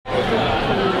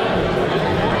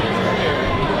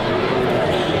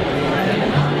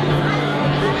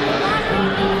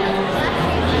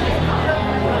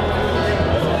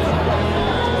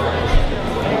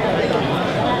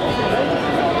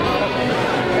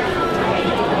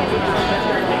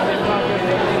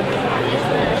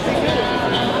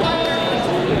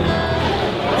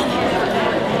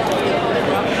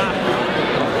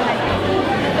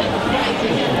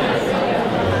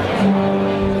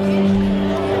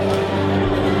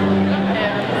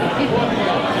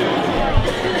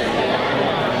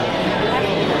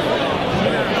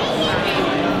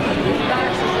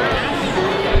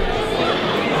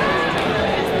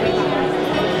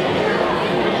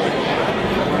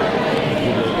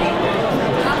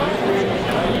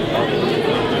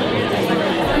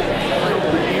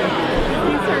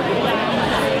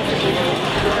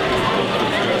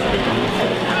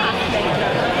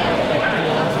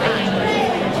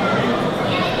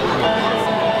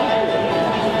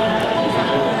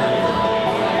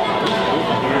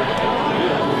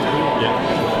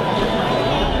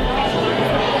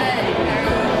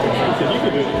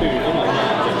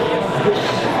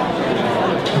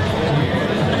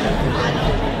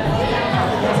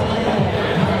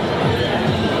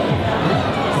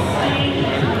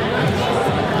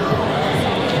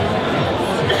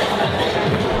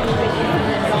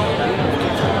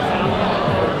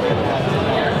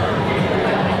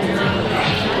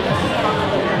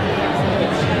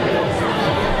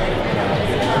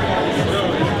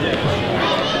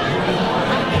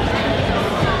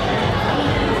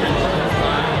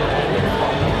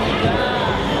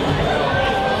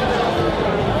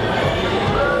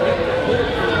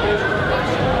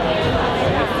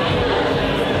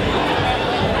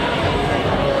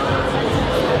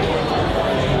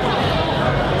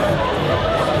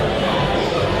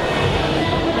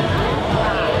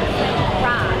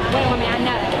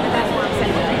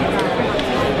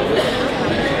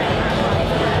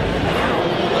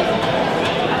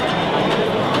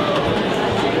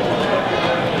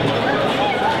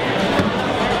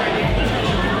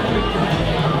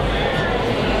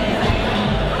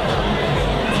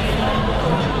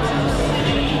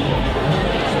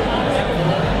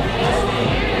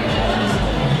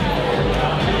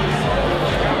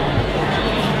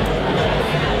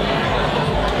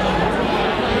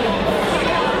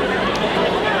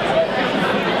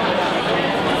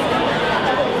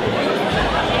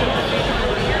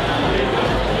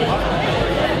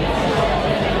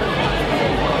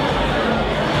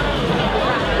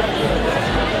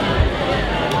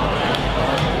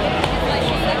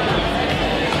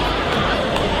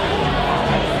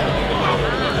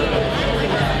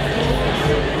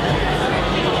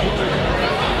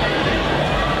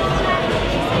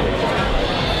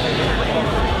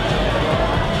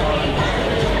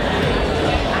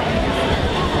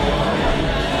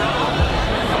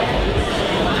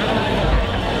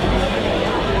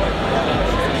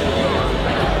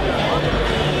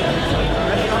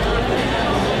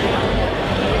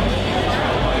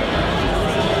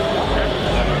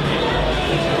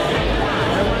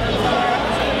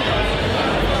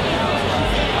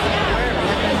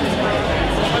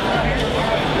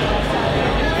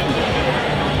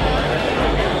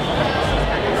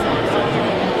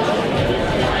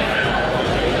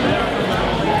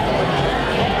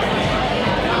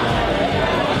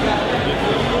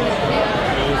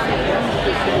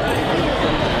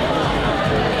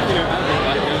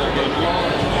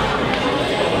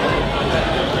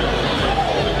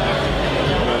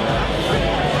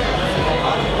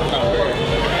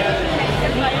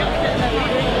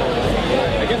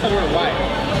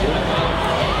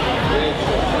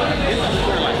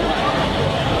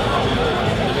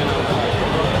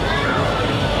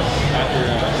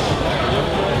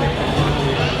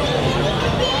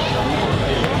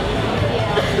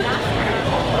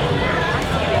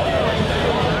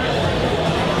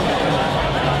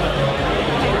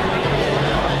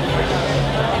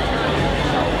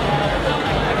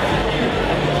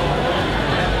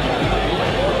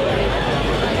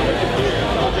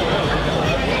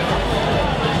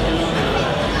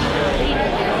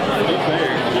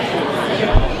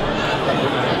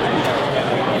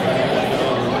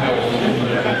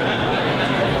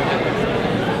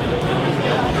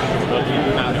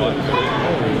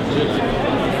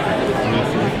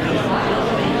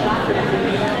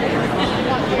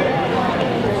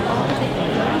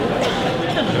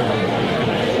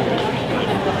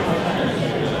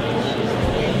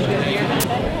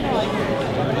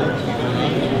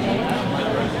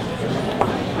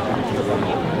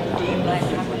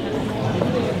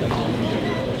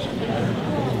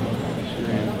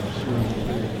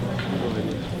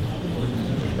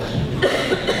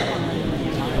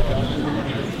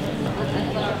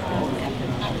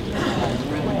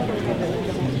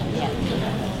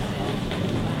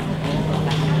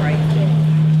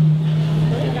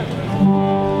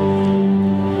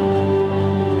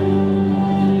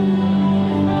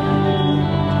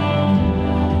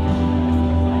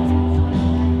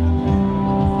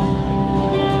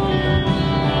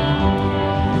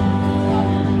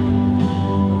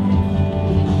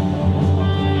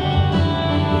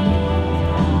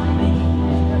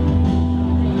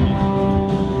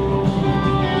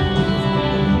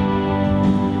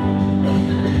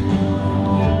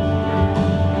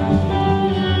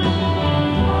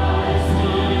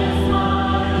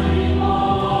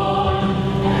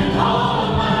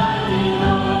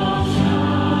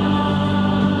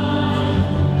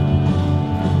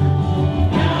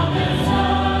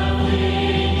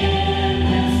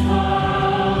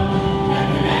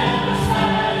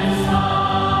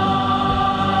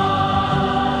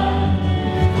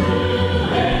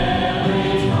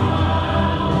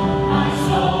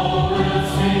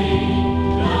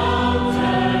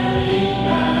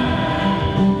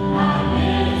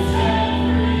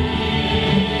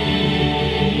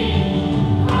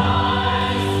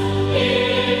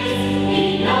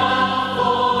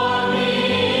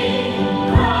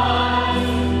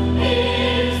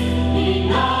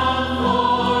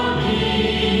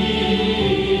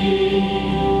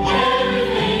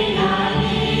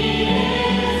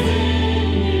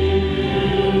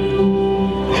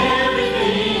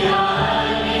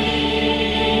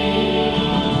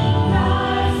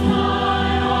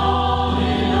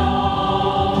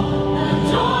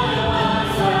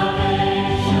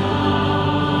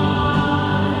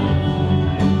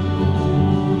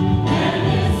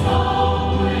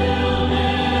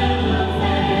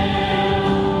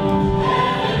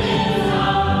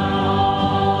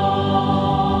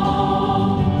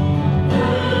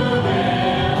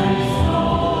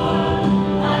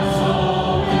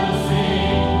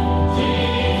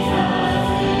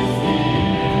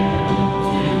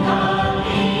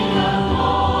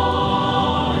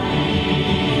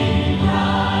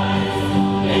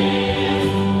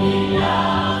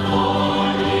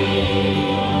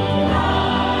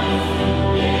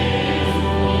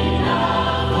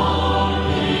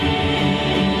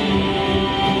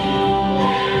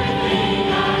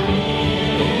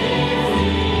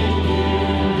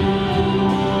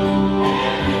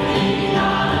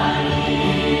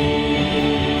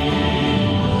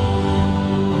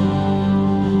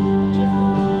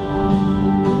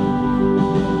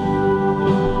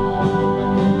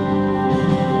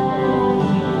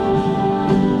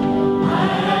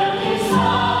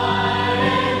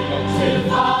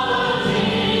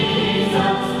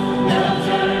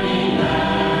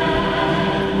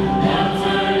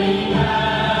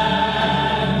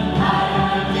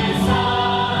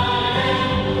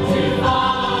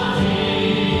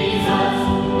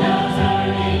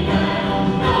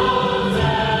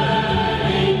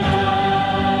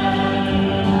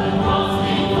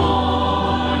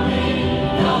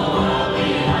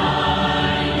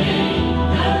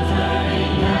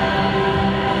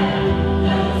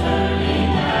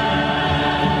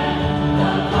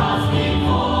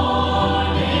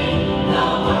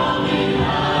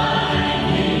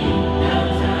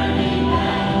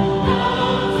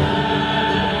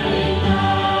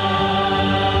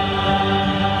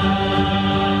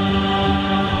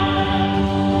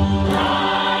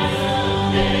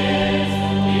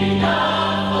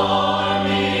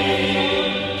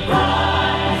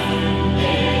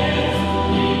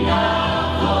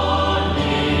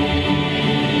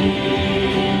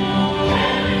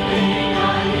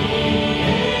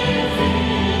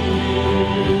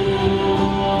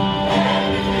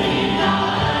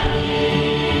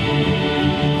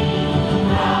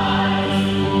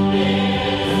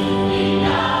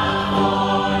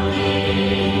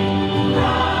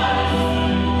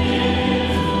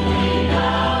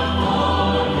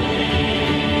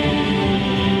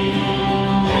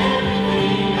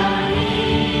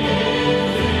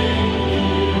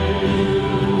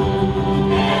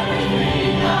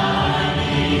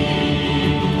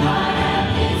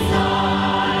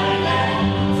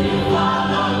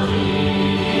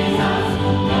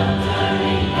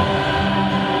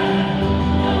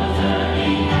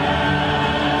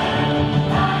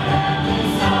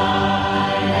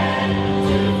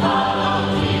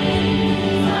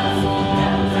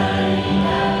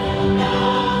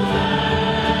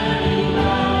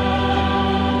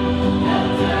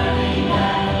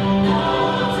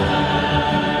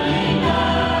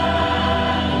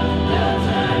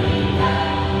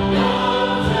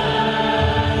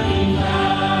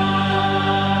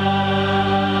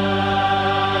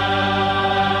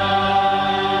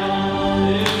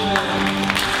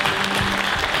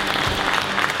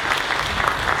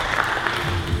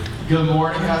Good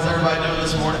morning. How's everybody doing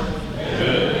this morning?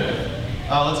 Good.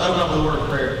 Let's open up with a word of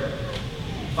prayer.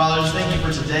 Father, just thank you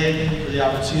for today, for the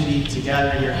opportunity to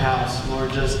gather in your house.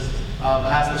 Lord, just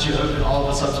ask that you open all of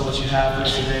us up to what you have for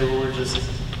us today, Lord. Just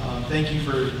thank you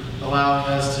for allowing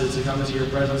us to come into your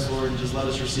presence, Lord, and just let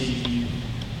us receive you.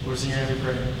 Lord, in your name we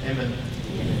pray. Amen.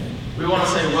 We want to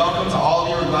say welcome to all of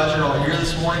you. We're glad you're all here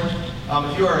this morning.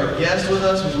 If you are a guest with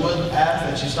us, we would ask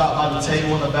that you stop by the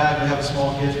table in the back. We have a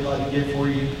small gift we'd like to give for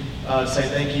you to say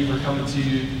thank you for coming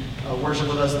to worship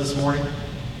with us this morning.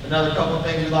 Another couple of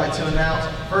things we'd like to announce.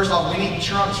 First off, we need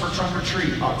trunks for Trunk or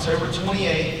Treat. October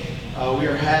 28th, we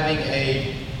are having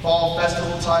a fall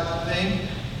festival type of thing.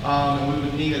 And we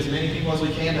would need as many people as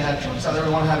we can to have trunks out there.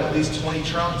 We want to have at least 20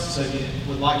 trunks. So if you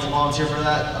would like to volunteer for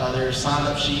that, there are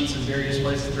sign-up sheets in various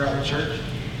places throughout the church.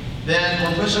 Then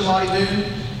we're pushing Lottie Moon.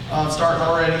 Starting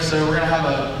already, so we're going to have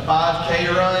a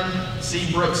 5K run.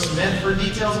 See Brooke Smith for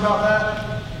details about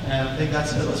that. And I think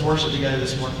that's it. Let's worship together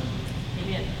this morning.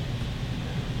 Amen.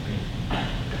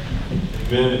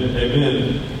 Amen.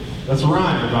 Amen. That's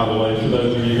Ryan, by the way, for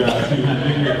those of you guys who have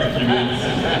been here a few minutes.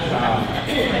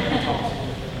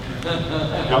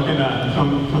 Y'all can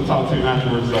come talk to him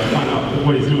afterwards, find out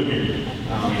what he's doing here.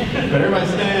 But everybody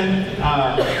stand,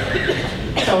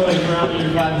 tell those around you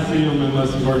you're glad to see them, and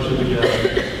let's worship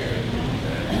together.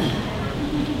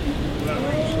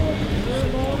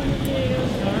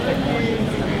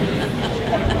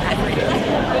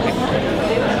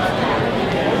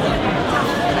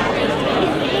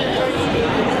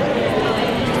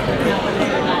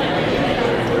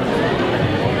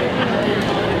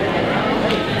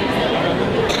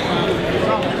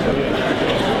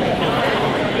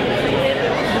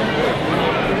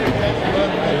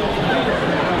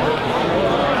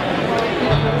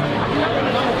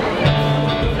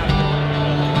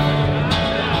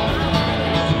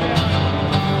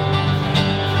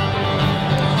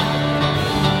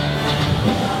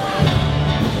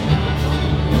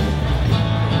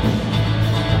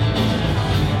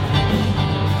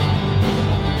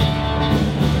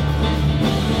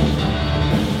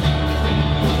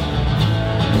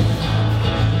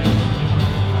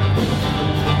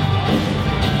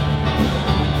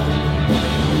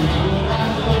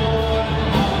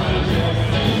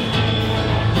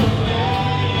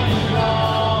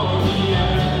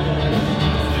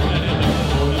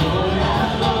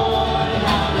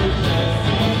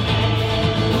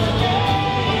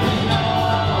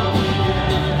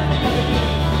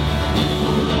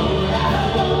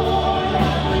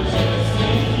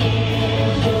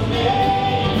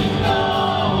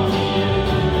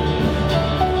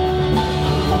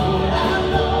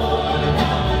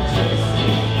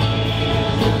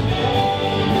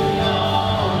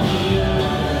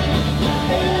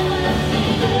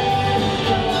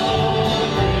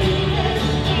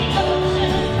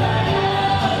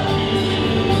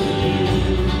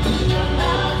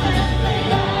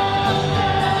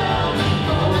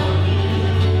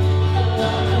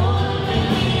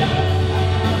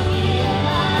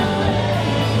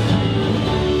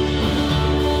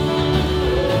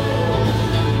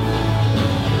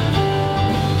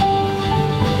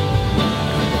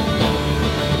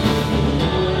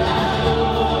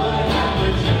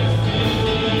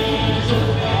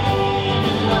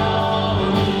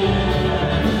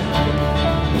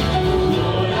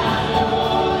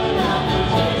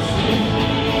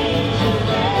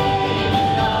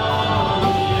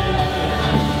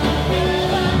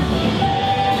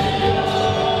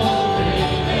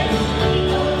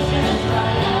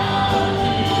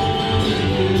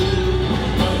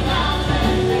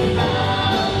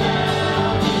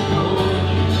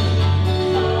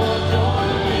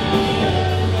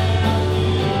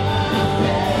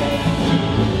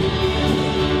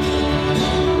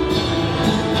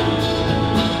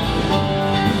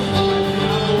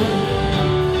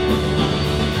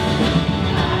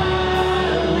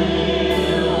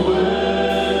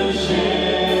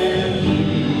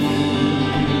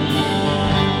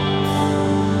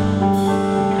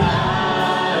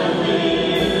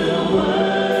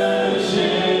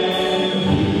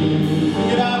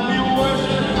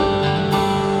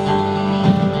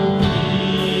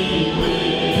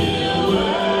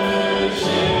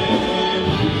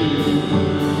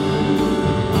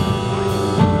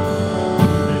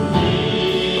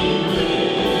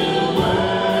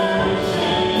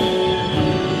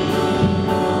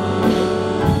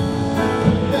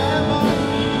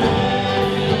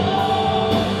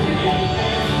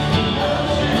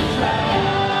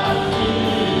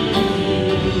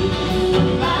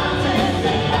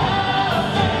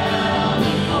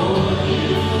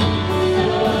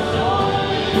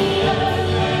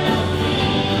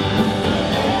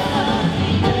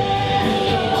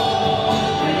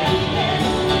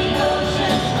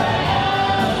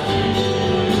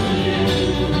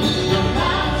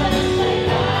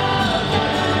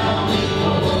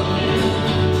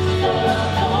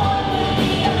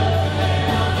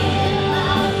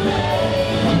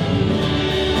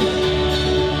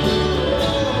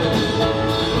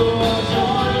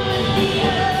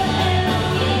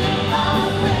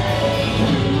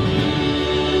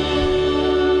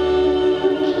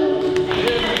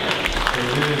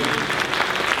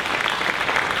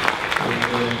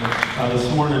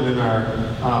 in our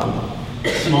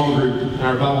small group, in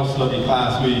our Bible study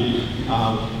class, we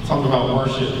talked about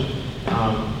worship.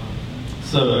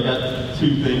 So I got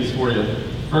two things for you.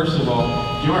 First of all,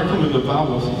 if you aren't coming to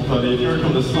Bible study, if you aren't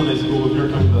coming to Sunday school, if you're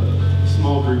coming to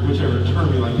small group, whichever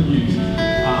term you like to use,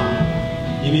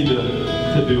 you need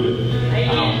to do it.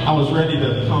 I was ready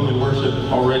to come and worship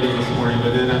already this morning,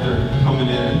 but then after coming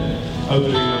in and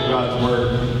opening up God's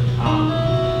Word,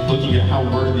 looking at how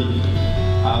worthy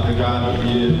the God that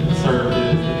we serve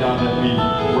is, the God that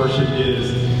we worship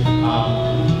is,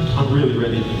 I'm really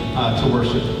ready to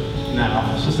worship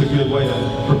now. It's just a good way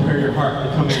to prepare your heart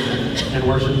to come in and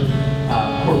worship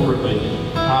corporately.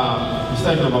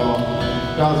 Second of all,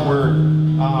 God's Word,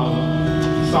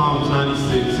 Psalms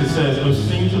 96, it says, "Oh,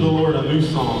 sing to the Lord a new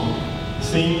song.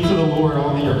 Sing to the Lord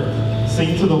all the earth.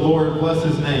 Sing to the Lord, bless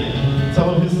his name. Tell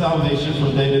of his salvation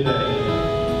from day to day.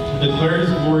 Declare his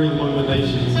glory among the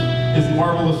nations, his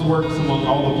marvelous works among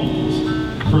all the peoples.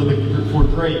 For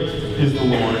great is the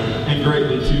Lord, and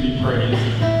greatly to be praised.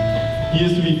 He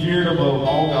is to be feared above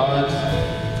all gods,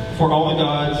 for all the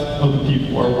gods of the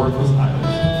people are worthless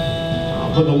idols.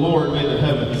 But the Lord made the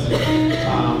heavens.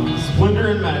 Splendor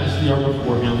and majesty are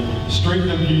before him. Strength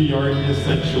and beauty are in his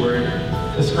sanctuary.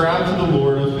 Ascribe to the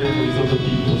Lord, O families of the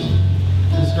peoples.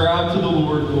 Ascribe to the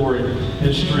Lord glory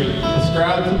and strength.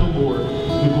 Ascribe to the Lord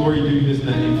the glory due his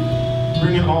name.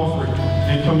 Bring an offering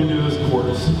and come into his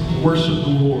courts. Worship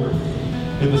the Lord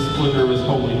in the splendor of his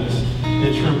holiness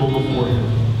and tremble before him,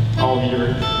 all the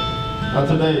earth."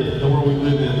 Today, the world we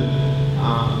live in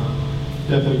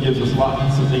definitely gives us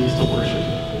lots of things to worship.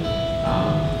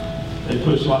 They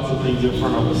push lots of things in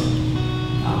front of us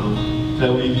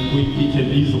that we can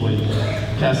easily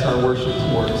cast our worship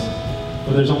towards.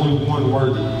 But there's only one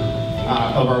worthy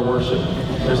of our worship.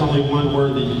 There's only one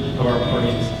worthy of our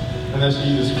praise, and that's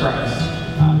Jesus Christ,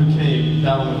 who came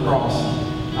down on the cross,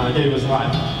 gave his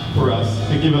life for us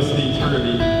to give us the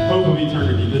eternity, hope of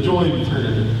eternity, the joy of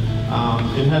eternity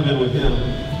in heaven with him.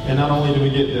 And not only do we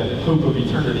get the hope of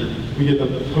eternity, we get the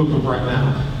hope of right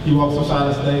now. He walks beside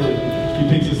us daily. He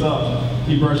picks us up.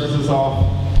 He brushes us off.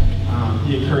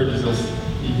 He encourages us.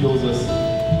 He heals us.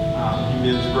 He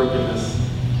mends brokenness.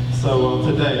 So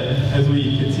today, as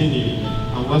we continue,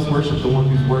 let's worship the one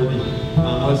who's worthy.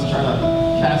 Let's try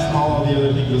to cast all the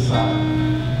other things aside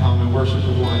and worship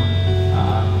the one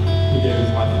who gave his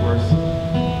life for us.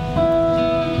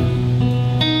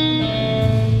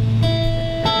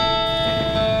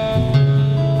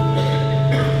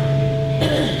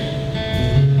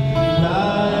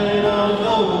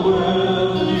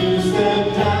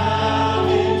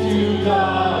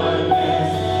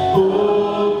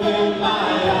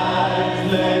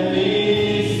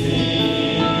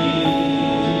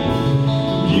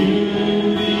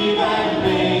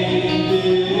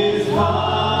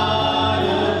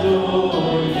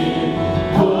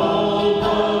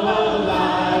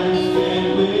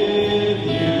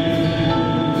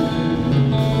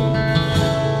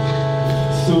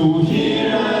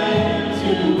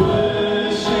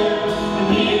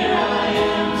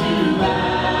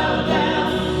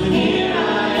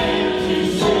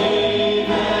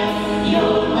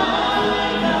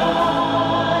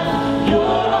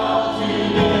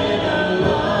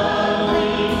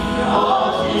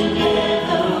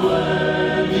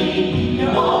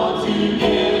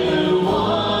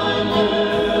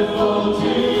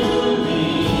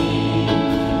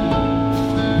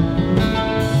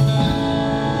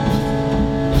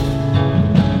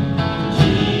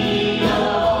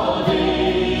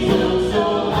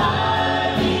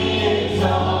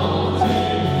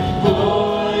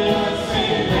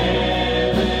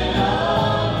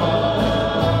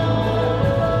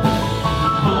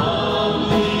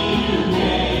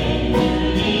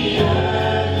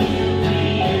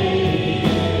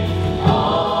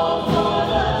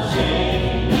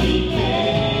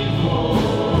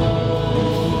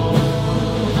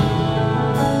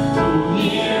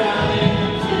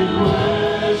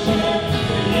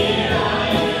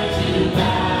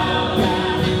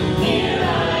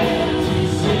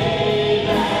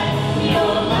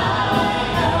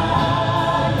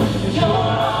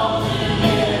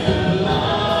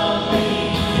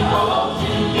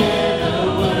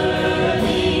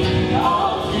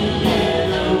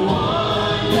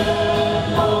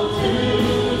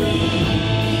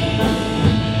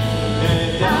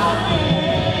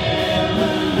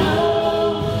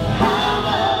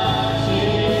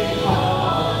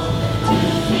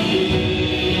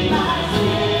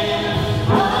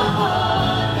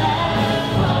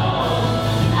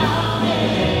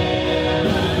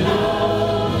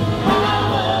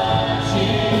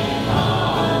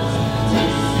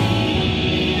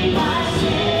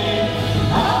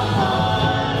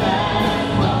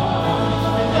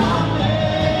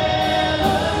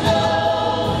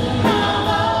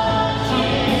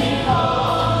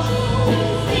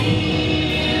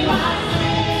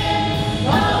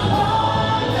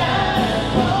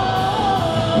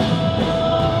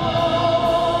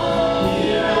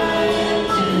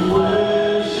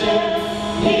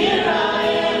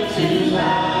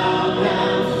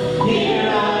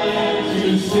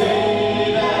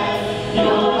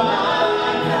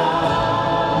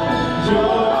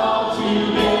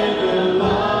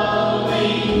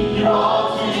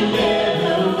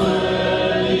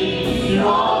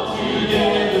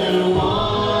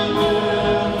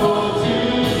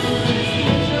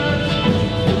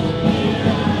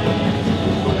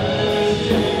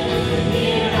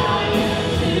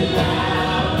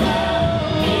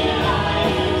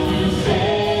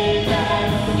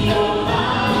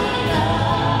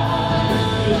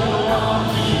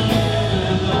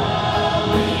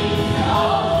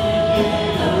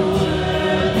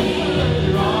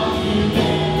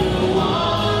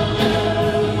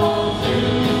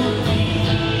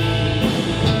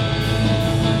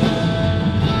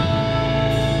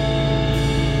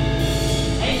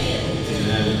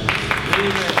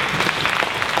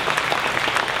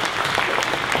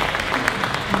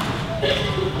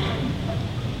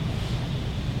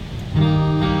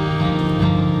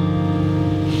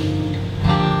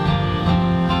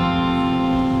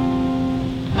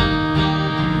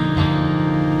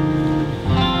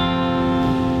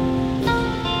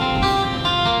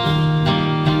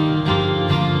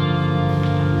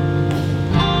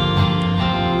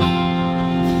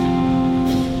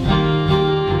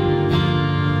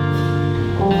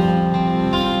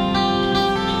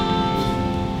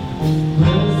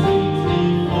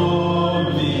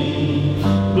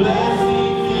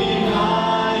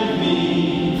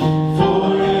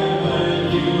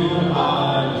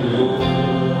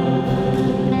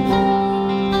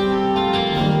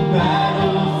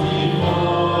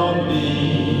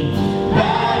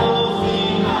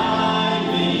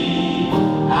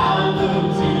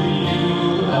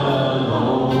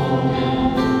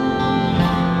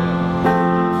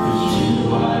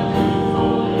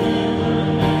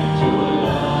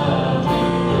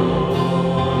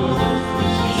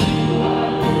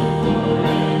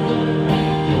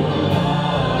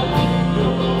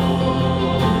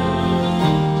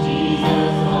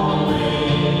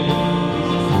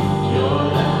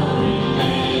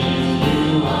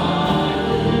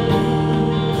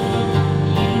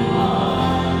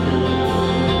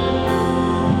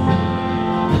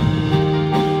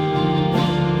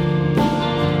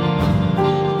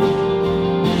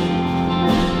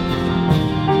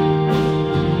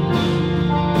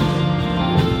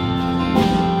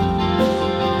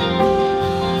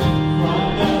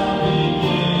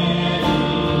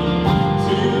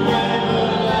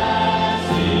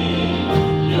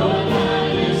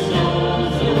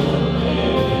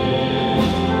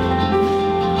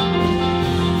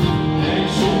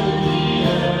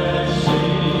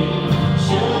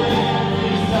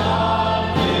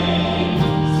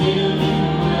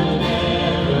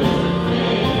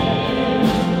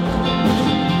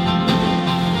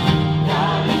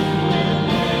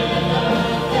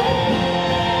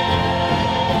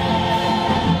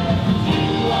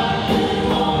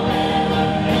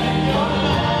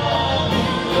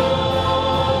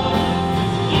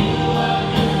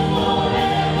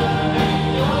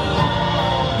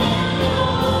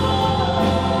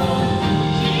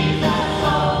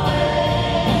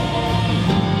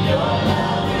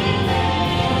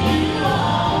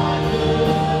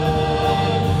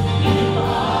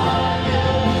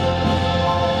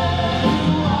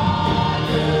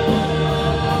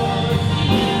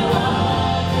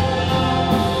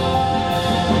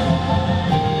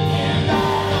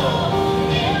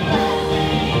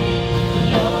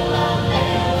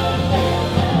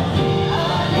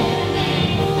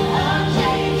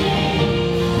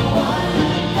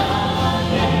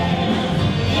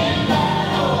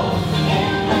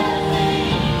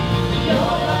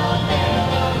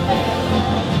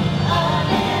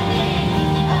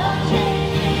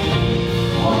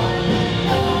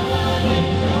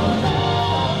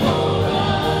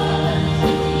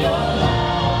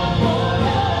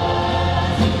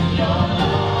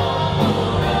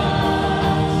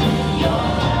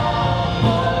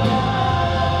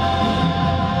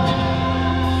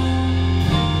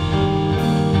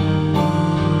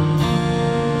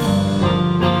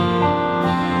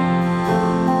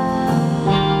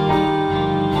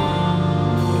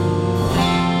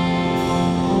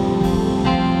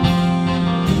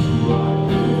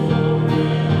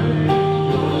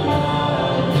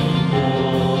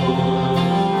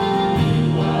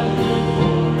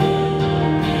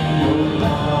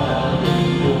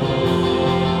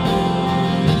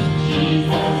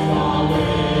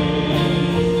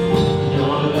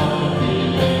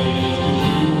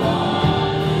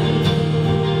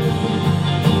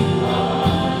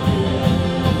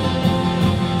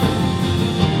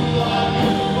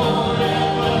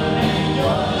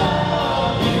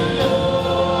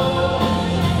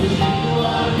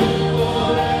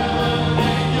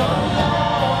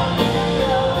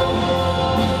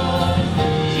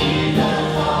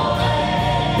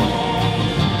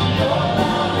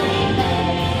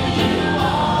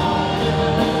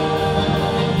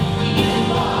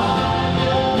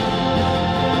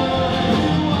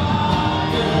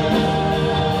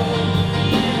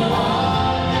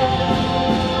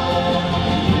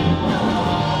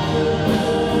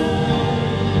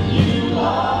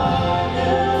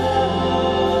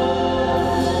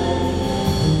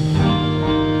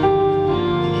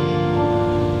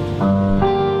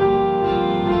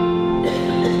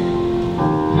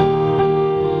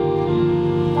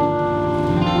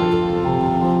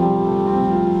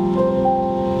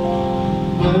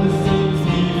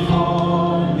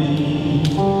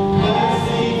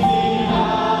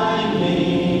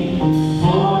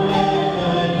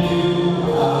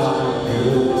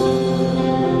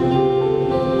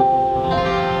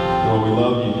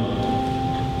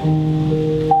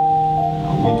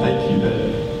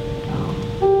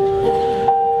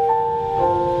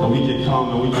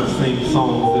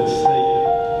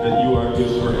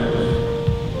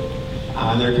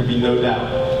 And there can be no doubt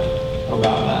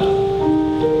about that.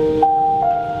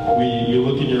 We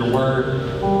look in your word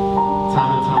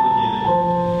time and time again,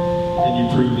 and you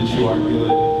prove that you are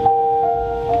good.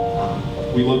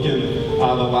 We look in the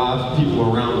lives of people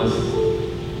around us,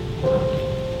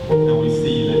 and we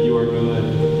see that you are good.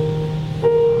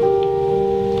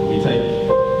 We take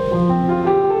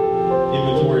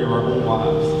inventory of our own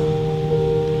lives,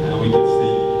 and we can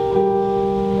see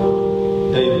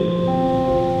daily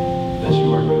that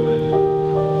you are good.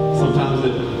 Sometimes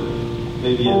it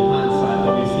may be in hindsight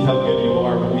that we see how good you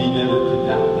are, but we never can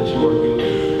doubt that you are good,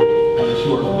 and that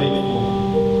you are faithful,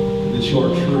 and that you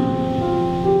are true.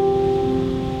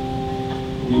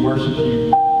 We worship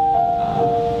you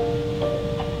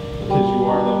because you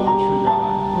are the one true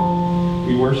God.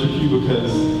 We worship you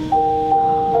because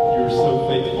you are so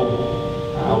faithful.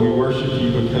 We worship you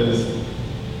because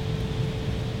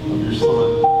of your Son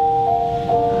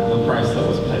and the price that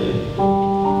was paid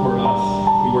for us.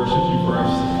 We worship you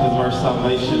because of our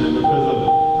salvation and because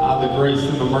of the grace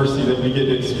and the mercy that we get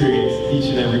to experience each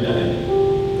and every day.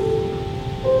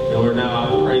 And Lord, now I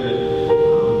pray that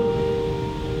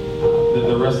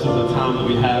the rest of the time that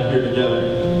we have here together,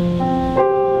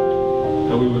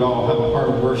 that we would all have a heart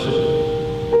of worship,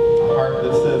 a heart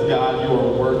that says, God, you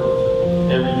are worth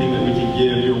everything that we can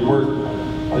give. You're worth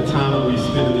the time that we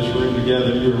spend in this room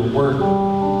together. You're worth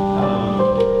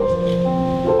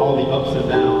all the ups and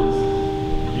downs.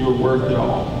 You are worth it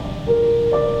all.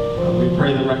 We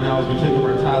pray that right now as we take up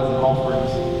our tithes and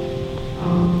offerings,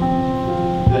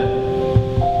 that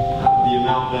the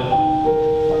amount that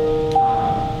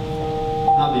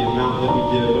not the amount that we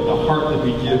give, but the heart that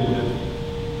we give with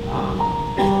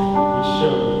would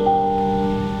show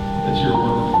that you're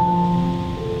worth it.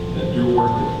 That you're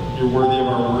worth it. You're worthy of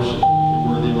our worship. You're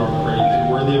worthy of our praise.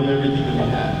 You're worthy of everything that we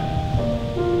have.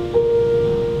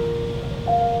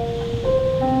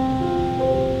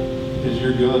 Because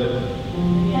you're good.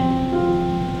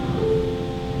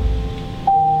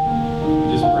 We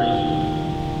just praise you.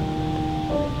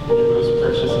 In your most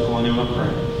precious and holy name I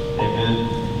pray. Amen.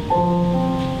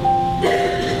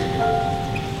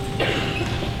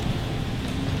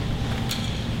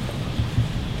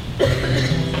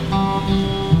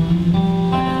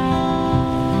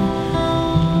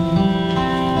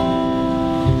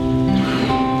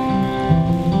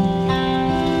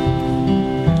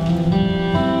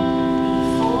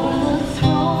 Before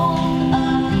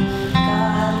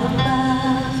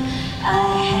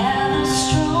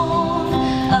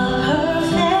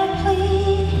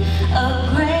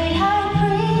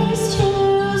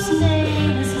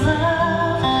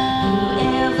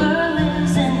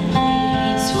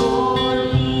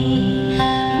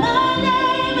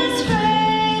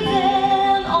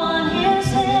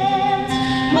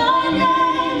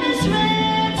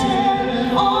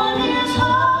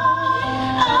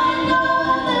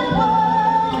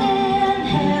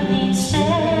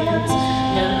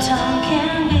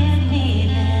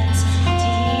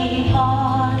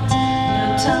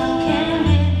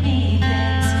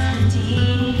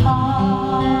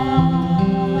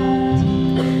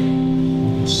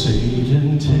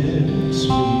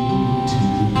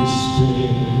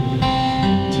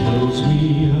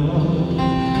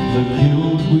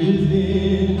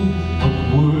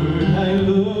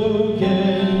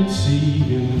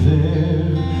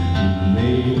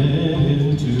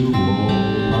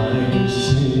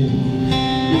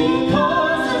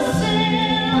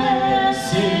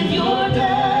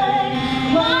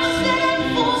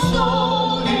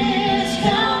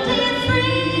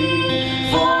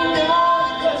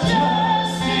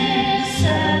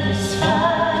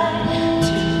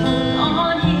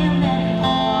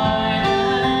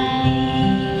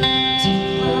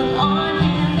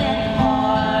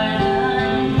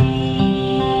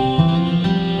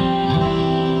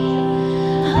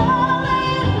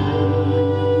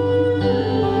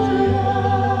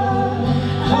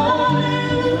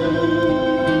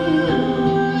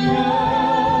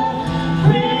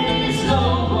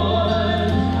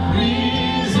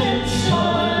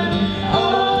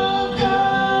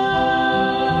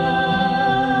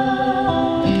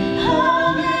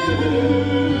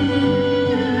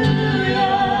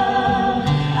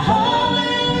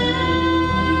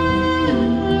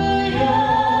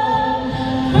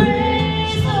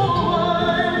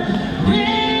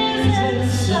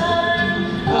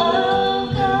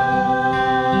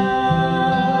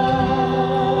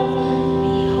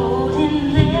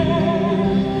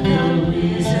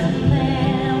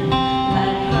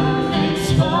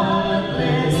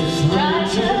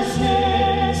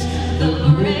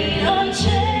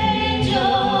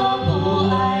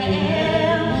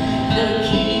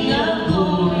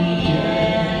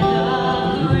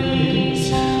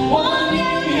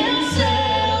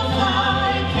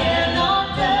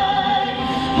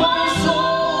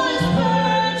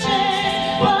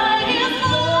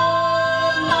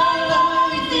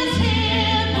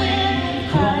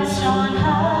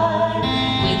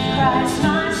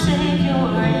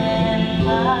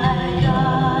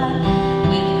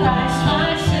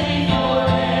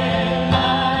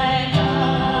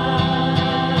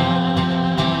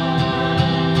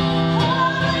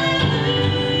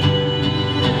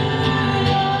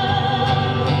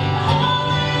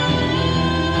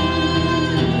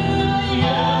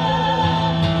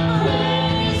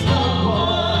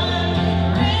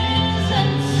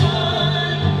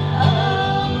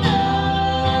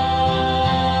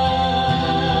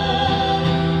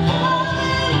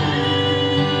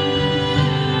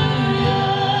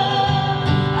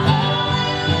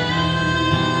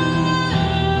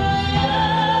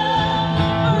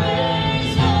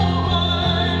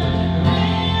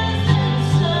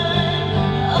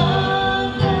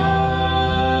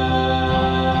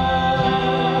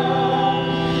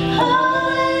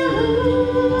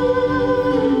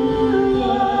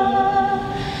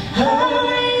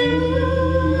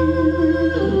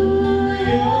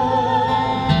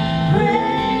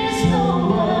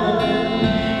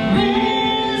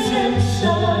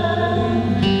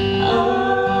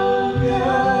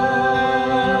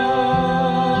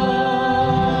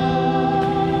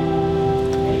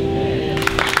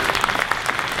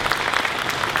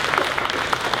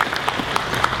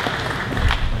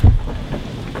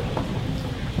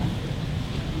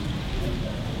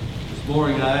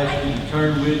morning I ask you to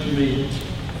turn with me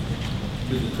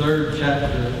to the 3rd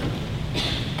chapter of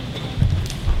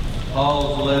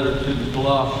Paul's letter to the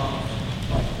Colossians.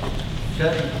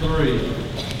 Chapter 3,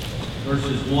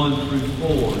 verses 1 through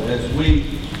 4. As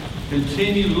we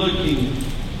continue looking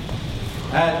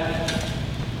at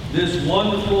this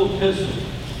wonderful epistle,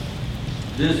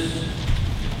 this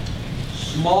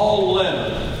small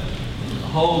letter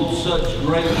holds such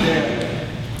great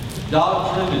depth,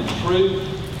 doctrine and truth,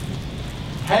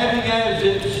 having as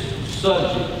its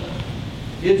subject,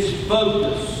 its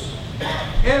focus,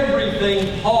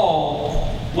 everything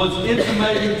Paul was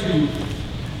intimating to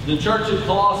the church of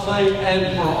Colossae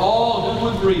and for all who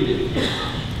would read it.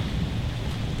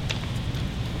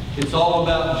 It's all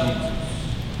about Jesus.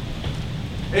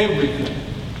 Everything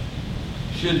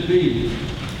should be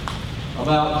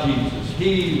about Jesus.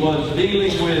 He was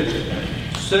dealing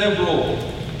with several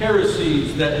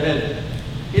heresies that had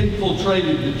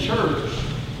infiltrated the church,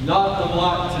 not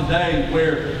unlike today,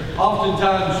 where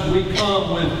oftentimes we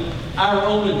come with our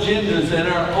own agendas and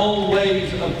our own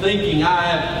ways of thinking. I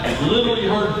have literally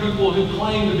heard people who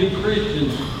claim to be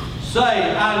Christians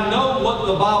say, I know what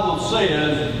the Bible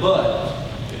says, but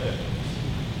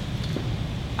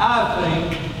I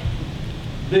think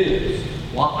this.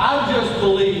 Well, I just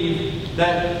believe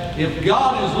that if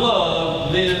God is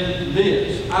love, then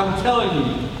this. I'm telling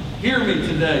you, hear me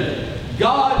today.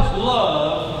 God's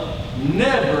love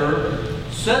never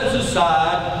sets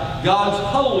aside God's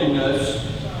holiness,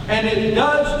 and it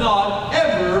does not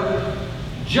ever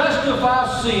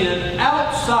justify sin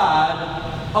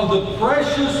outside of the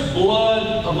precious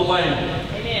blood of the Lamb.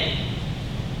 Amen.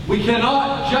 We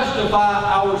cannot justify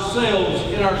ourselves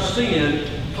in our sin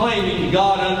claiming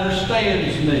God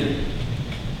understands me.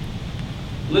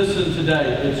 Listen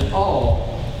today, it's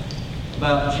all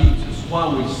about Jesus. Why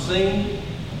we sing,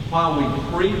 why we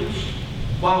preach,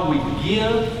 why we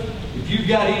give. If you've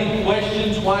got any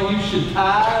questions why you should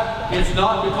tithe, it's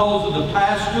not because of the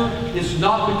pastor, it's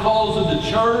not because of the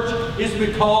church, it's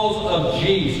because of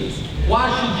Jesus. Why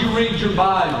should you read your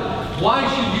Bible? Why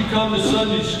should you come to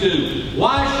Sunday school?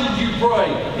 Why should you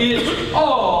pray? It's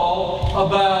all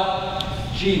about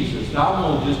Jesus. Now, I'm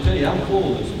going to just tell you, I'm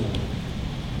full this morning.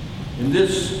 In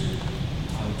this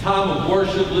time of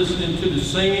worship, listening to the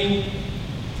singing,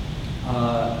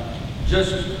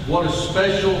 just what a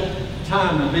special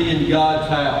time to be in God's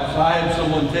house. I had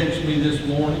someone text me this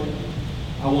morning.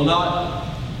 I will not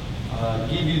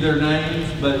give you their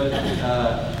names, but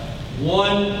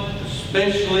one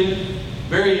especially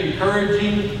very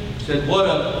encouraging, said, what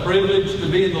a privilege to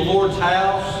be in the Lord's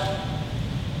house.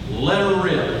 Let her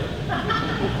rip.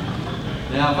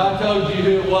 Now, if I told you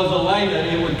who it was, Elena,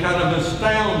 it would kind of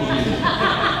astound you.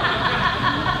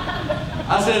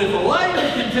 I said, if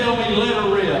Elena can tell me let her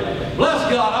rip, bless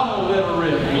God, I'm going to let her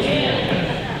rip.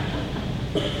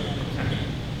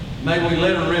 May we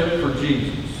let her rip for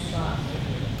Jesus.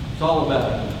 It's all about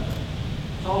Him.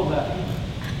 It's all about Him.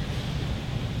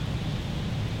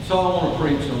 So I want to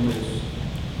preach on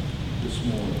this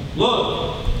morning.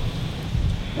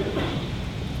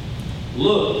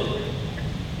 Look,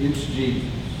 it's Jesus.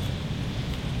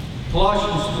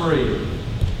 Colossians 3,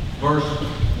 verse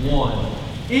 1.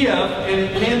 If, and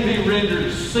it can be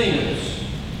rendered since,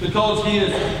 because he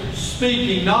is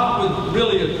speaking not with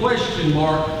really a question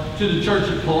mark to the church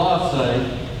of Colossae,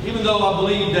 even though I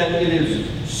believe that it is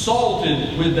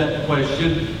salted with that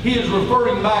question, he is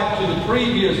referring back to the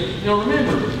previous.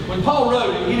 Remember, when Paul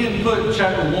wrote it, he didn't put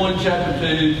chapter 1, chapter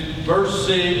 2, verse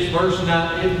 6, verse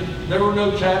 9. There were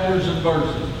no chapters and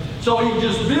verses. So he's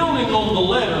just building on the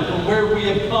letter from where we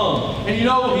have come. And he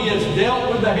has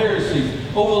dealt with the heresies.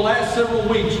 Over the last several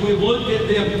weeks, we've looked at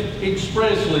them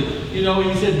expressly. He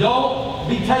said, don't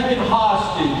be taken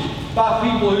hostage by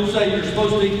people who say you're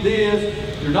supposed to eat this,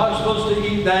 you're not supposed to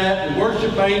eat that, they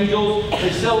worship angels,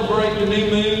 they celebrate the new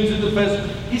moons and the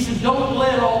festivals. He said, don't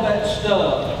let all that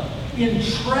stuff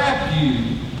entrap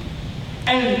you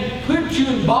and put you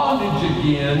in bondage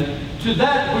again to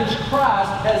that which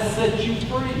Christ has set you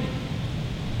free.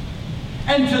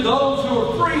 And to those who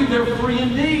are free, they're free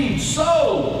indeed.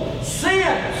 So,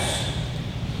 since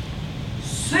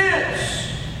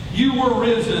you were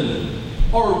risen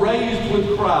or raised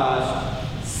with Christ,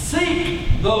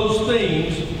 seek those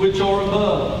things which are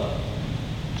above,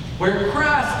 where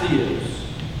Christ is,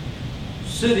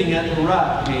 sitting at the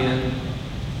right hand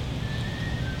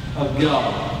of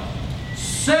God.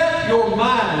 Set your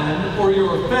mind or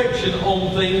your affection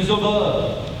on things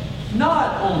above,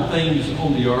 not on things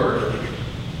on the earth.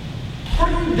 For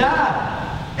you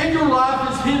died, and your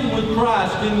life is hidden with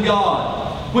Christ in God.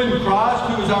 When Christ,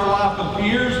 who is our life,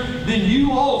 appears, then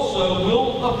you also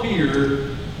will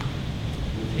appear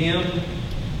Him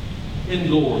in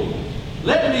glory.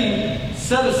 Let me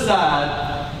set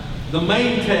aside the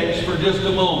main text for just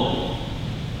a moment.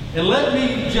 And let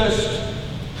me just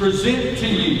present to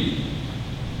you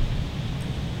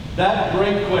that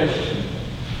great question.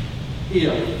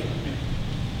 If.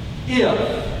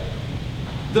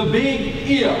 The big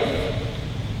if.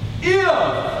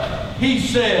 If He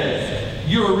says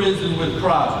you're risen with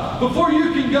Christ. Before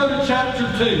you can go to chapter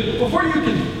 2, before you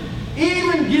can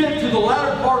even get to the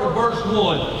latter part of verse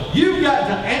 1, you've got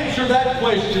to answer that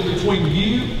question between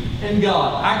you and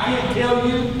God. I can't tell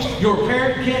you. Your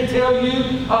parent can't tell you.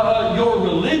 Your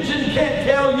religion can't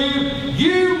tell you.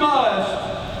 You must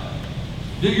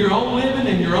do your own living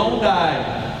and your own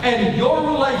dying. And your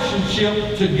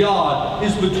relationship to God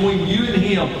is between you and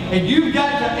Him. And you've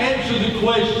got to answer the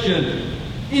question,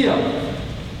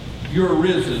 if you're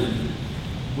risen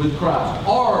with Christ,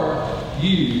 are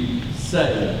you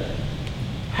saved?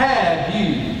 Have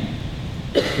you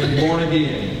been born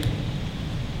again?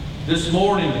 This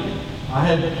morning, I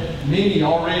had many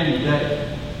already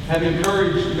that have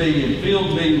encouraged me and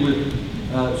filled me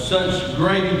with such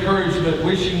great encouragement,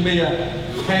 wishing me a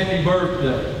happy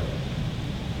birthday.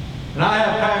 And I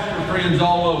have pastor friends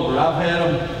all over. I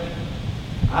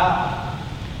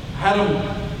had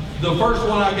them, the first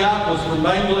one I got was from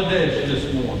Bangladesh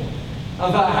this morning.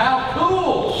 I thought, how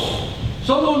cool!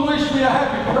 Someone wished me a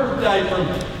happy birthday from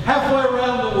halfway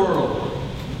around the world.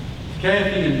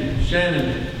 Kathy and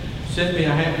Shannon sent me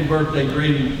a happy birthday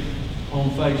greeting on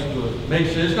Facebook. They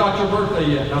said, it's not your birthday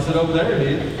yet. And I said, over there it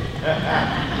is.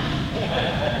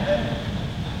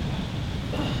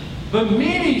 But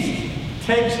many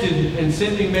texted and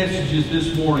sending messages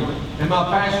this morning. And my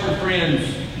pastor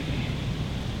friends,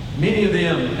 many of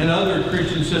them and other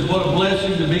Christians said, what a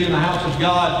blessing to be in the house of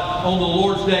God on the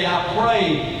Lord's Day. I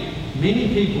pray many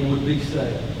people would be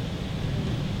saved.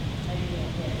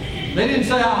 They didn't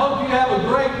say, I hope you have a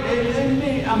great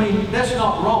day. I mean, that's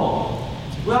not wrong.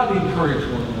 We ought to encourage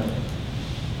one another.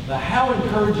 But how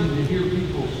encouraging to hear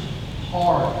people's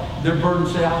heart, their burden,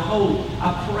 say,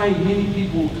 I pray many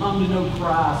people will come to know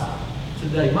Christ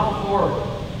today. My heart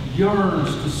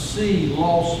yearns to see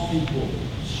lost people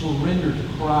surrender to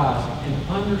Christ and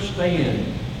understand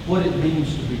what it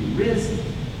means to be risen.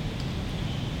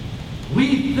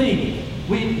 We think,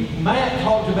 Matt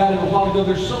talked about it a while ago,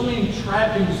 there's so many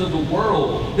trappings of the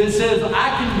world that says, I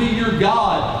can be your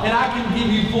God and I can give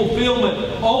you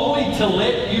fulfillment only to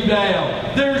let you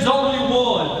down. There's only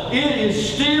one. It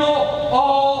is still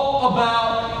all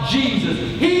about Jesus.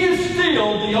 He is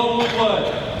still the only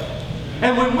way.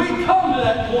 And when we come to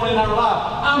that point in our life,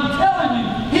 I'm telling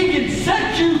you, He can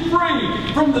set you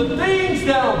free from the things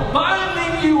that are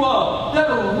binding you up, that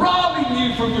are robbing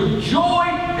you from your joy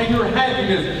and your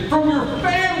happiness, from your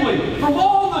family, from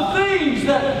all the things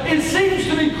that it seems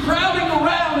to be crowding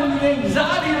around in the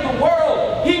anxiety of the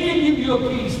world. He can give you a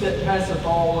peace that passeth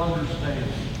all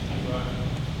understanding.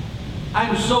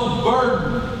 I'm so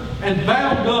burdened and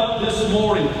bound up this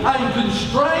morning. I am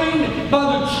constrained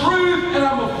by the truth, and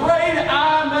I'm afraid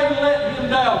I may let Him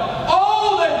down.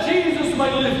 Oh, that Jesus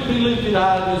may be lifted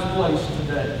high in this place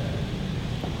today.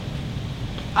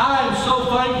 I am so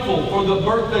thankful for the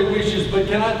birthday wishes, but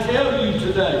can I tell you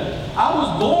today, I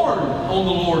was born on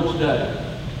the Lord's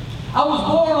Day. I was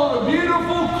born on a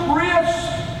beautiful, crisp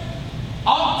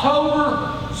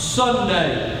October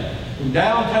Sunday in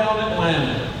downtown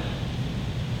Atlanta.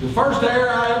 The first air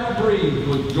I ever breathed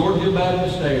was Georgia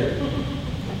Baptist air.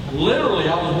 Literally,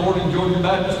 I was born in Georgia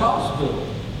Baptist Hospital.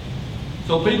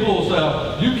 So people will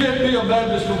say, you can't be a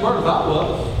Baptist from birth. I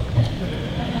was.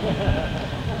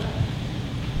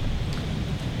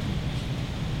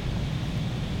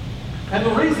 And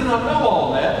the reason I know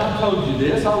all that, and I've told you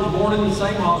this, I was born in the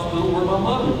same hospital where my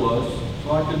mother was,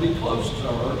 so I could be close to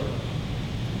her.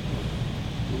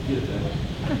 We'll get that.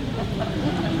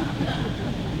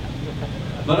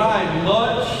 But I am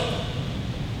much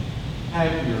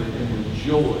happier and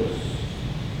rejoice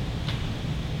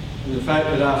in the fact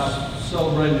that I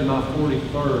celebrated my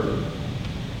 43rd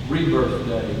rebirth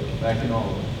day back in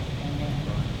August.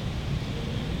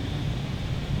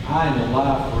 I am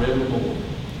alive forevermore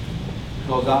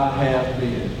because I have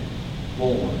been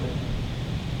born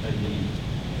again.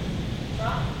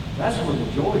 That's where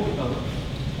the joy comes.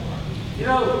 You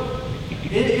know,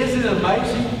 isn't it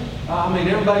amazing? I mean,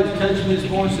 everybody's touching this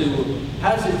point and saying, well,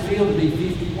 how does it feel to be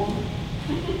 51?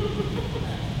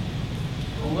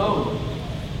 Oh, no.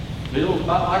 Feels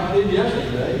about like it did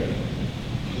yesterday.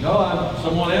 You know,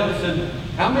 someone else said,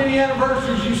 how many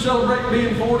anniversaries you celebrate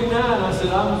being 49? I said,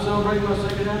 I'm celebrating my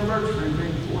second anniversary of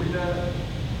being 49.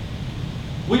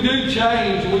 We do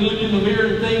change. We look in the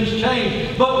mirror and things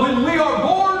change. But when we are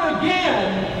born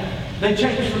again, they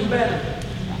change for the better.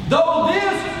 Though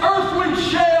this earthly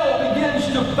shell begins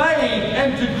to fade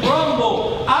and to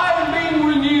crumble, I am being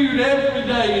renewed every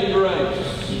day in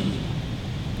grace,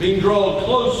 being drawn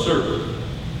closer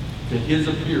to His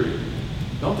appearing.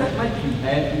 Don't that make you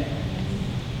happy?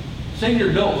 Senior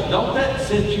adults, don't that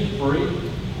set you free?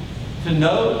 To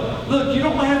know, look, you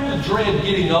don't have to dread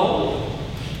getting old.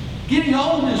 Getting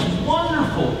old is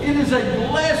wonderful. It is a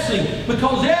blessing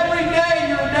because every day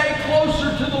you're a day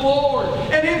closer to the Lord.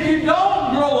 And if you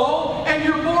don't grow old and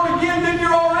you're born again, then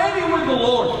you're already with the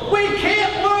Lord. We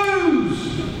can't lose.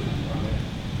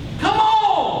 Come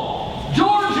on.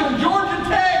 Georgia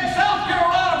Tech, South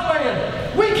Carolina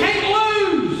fan. We can't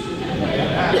lose.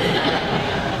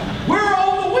 We're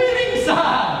on the winning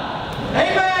side.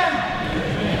 Amen.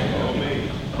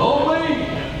 Oh, me.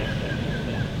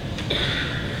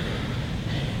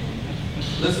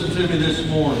 Listen to me this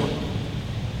morning.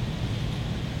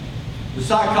 The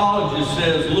psychologist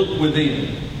says, look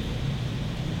within.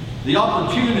 The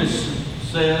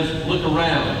opportunist says, look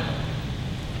around.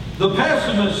 The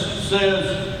pessimist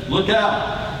says, look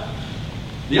out.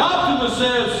 The optimist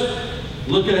says,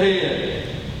 look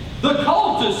ahead. The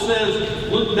cultist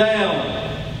says, look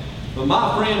down. But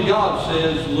my friend God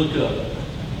says, look up.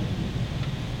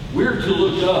 We're to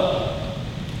look up.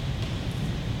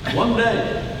 One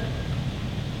day.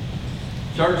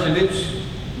 Church, and it's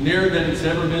nearer than it's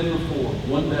ever been before.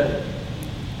 One day.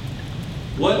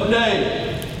 One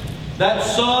day, that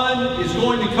sun is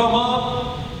going to come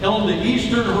up on the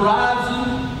eastern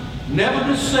horizon, never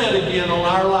to set again on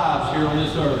our lives here on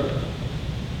this earth.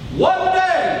 One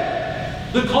day,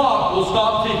 the clock will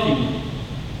stop ticking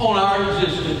on our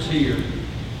existence here.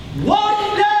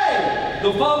 One day,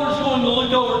 the Father's going to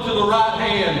look over to the right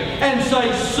hand and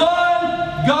say,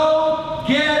 son, go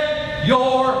get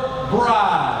your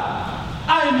bride.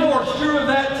 I am more sure of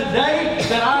that today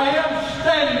than I am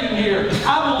standing here.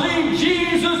 I believe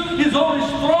Jesus is on His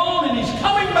throne and He's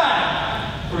coming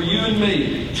back for you and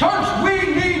me. Church,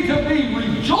 we need to be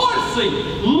rejoicing,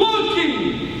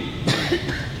 looking,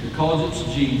 because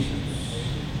it's Jesus.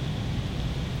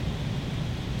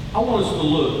 I want us to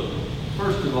look,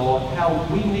 first of all, how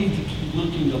we need to keep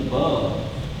looking above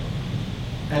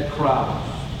at Christ.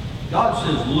 God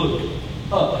says, look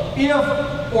up.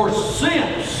 If or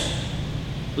since,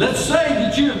 let's say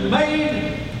that you have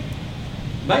made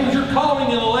your calling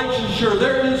and election sure.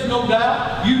 There is no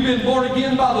doubt. You've been born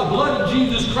again by the blood of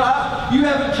Jesus Christ. You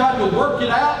haven't tried to work it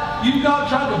out. You've not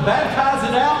tried to baptize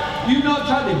it out. You've not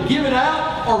tried to give it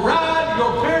out or ride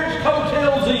your parents'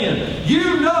 coattails in.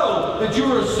 You know that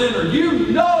you're a sinner. You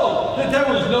know that there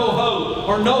was no hope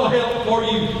or no help for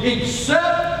you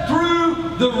except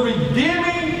through the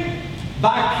redeeming,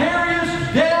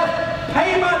 vicarious death,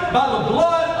 payment by the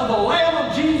blood of the Lamb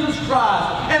of Jesus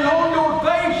Christ. And on your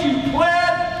face you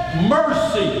pled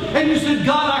mercy. And you said,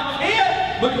 God, I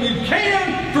can't, but you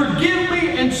can forgive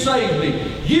me and save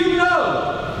me. You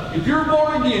know, if you're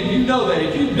born again, you know that.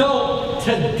 If you don't,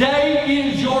 today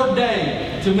is your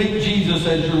day to meet Jesus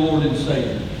as your Lord and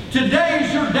Savior. Today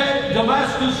is your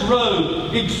Damascus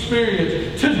Road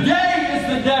experience. Today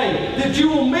is the day that you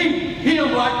will meet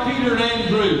Him like Peter and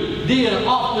Andrew did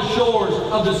off the shores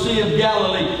of the Sea of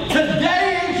Galilee.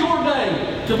 Today is your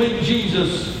day to meet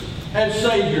Jesus as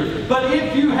Savior. But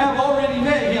if you have already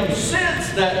met Him since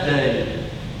that day,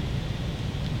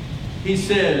 He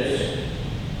says,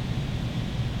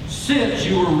 since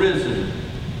you were risen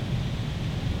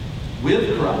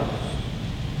with Christ,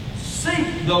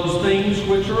 seek those things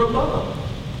which are above,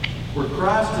 where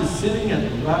Christ is sitting at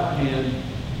the right hand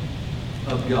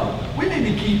of God. We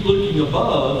need to keep looking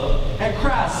above at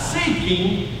Christ,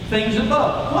 seeking things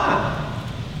above. Why?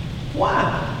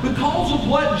 Why? Because of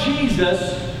what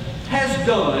Jesus has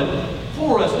done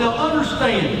for us. Now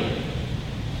understand,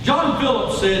 John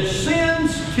Phillips said,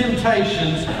 sin's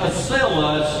temptations assail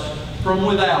us from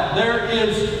without. There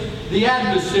is the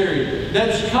adversary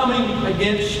that's coming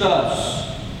against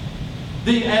us.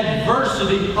 The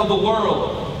adversity of the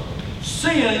world.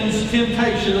 Sin's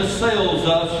temptation assails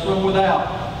us from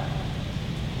without.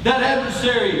 That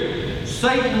adversary,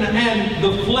 Satan and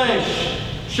the flesh,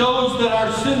 shows that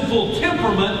our sinful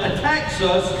temperament attacks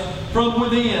us from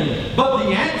within. But the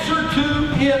answer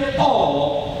to it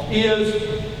all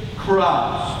is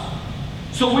Christ.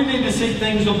 So we need to see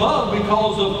things above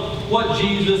because of what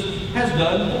Jesus has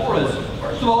done for us.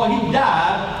 First of all, He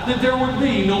died that there would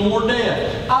be no more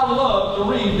death. I love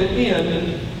to read the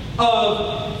end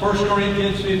of 1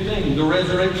 Corinthians 15, the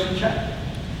resurrection chapter.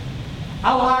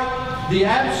 I like the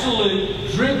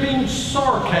absolute dripping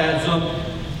sarcasm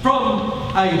from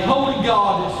a holy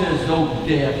God that says, oh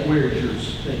death, where's your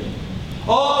sting?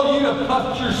 Oh, you have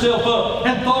puffed yourself up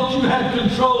and thought you had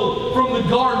control from the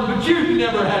garden, but you've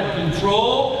never had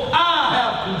control. I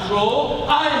have control.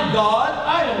 I am God.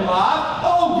 I am life.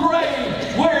 Oh,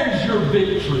 grave, where is your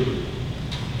victory?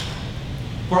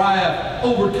 For I have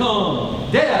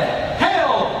overcome death,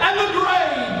 hell, and the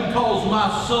grave, because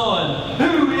my Son,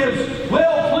 who is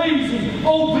well-pleasing,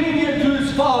 obedient to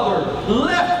his Father,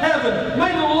 left heaven,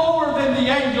 made lower than the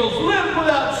angels, lived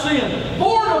without sin,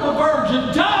 born of a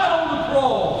virgin, died on the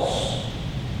cross,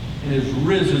 and is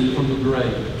risen from the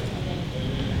grave.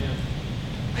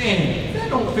 Man, if that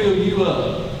don't fill you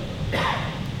up,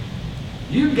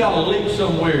 you've got a leak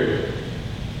somewhere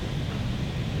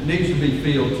that needs to be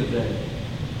filled today.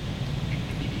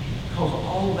 Because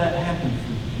all that happened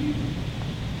for you.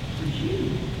 For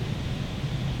you.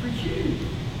 For you.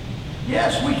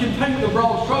 Yes, we can paint the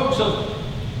broad strokes of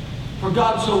for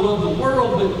God so loved the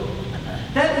world,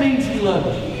 but that means He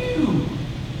loved you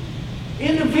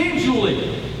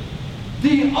individually.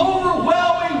 The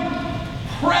overwhelming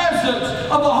presence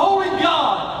of the Holy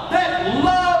God that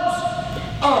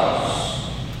loves us.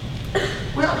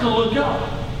 We have to look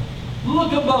up.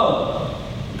 Look above.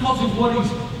 Because of what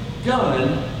He's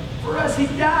done for us. He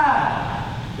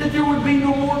died that there would be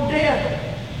no more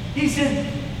death. He said,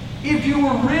 if you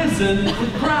were risen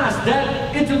with Christ,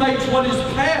 that intimates what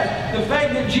is past. The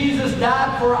fact that Jesus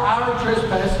died for our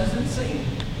trespasses and sin.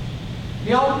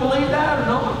 Y'all believe that or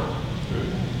not?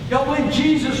 Y'all believe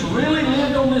Jesus really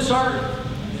lived on this earth?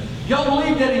 Y'all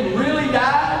believe that He really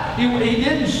died? He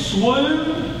didn't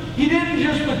swoon. He didn't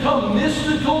just become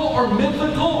mystical or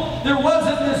mythical. There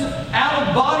wasn't this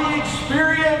out-of-body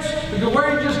experience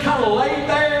where He just kind of laid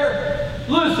there.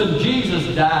 Listen,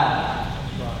 Jesus died.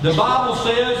 The Bible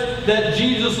says that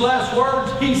Jesus' last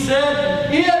words, He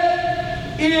said,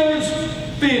 "It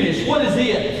is finished." What is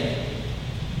it?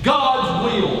 God's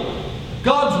will.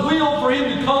 God's will for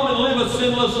Him to come and live a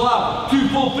sinless life, to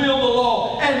fulfill the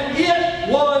law. And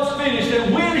it was finished.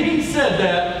 And when He said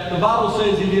that, the Bible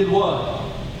says He did what?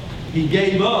 He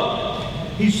gave up.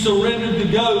 He surrendered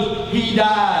the ghost. He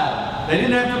died. They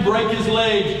didn't have to break His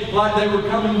legs like they were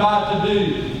coming by to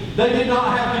do. They did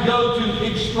not have to go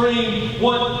to extreme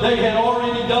what they had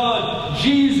already done.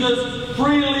 Jesus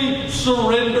freely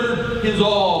surrendered His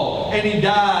all. And He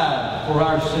died for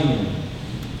our sin.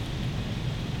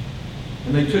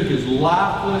 And they took His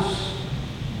lifeless,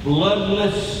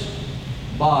 bloodless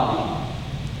body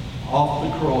off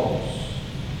the cross.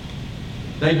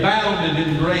 They bound it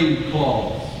in grave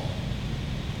cloth.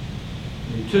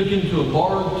 They took Him to a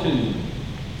borrowed tomb.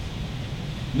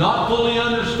 Not fully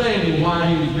understanding why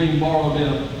He was being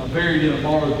buried in a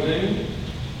borrowed tomb.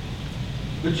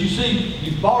 But you see,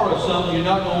 you borrow something, you're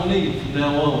not going to need it from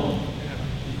now on.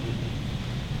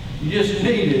 You just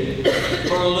need it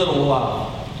for a little while.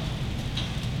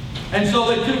 And so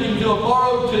they took Him to a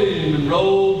borrowed tomb and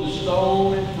rolled the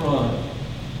stone in front.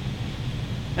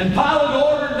 And Pilate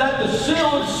ordered that the seal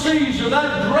of Caesar,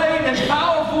 that great and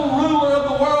powerful ruler of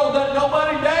the world that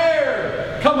nobody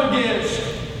dare come against,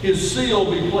 his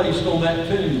seal be placed on that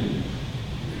tomb.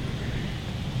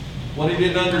 What he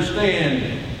didn't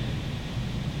understand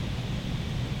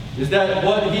is that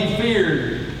what he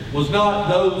feared was not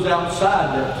those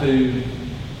outside that tomb,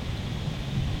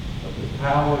 but the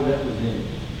power that was in it.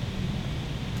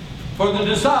 For the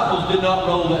disciples did not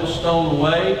roll that stone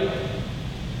away.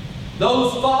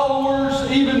 Those followers,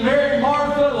 even Mary,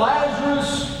 Martha,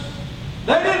 Lazarus,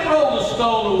 they didn't roll the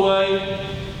stone away.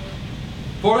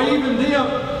 For even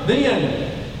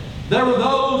then, there were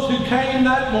those who came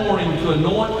that morning to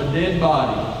anoint a dead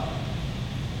body,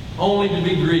 only to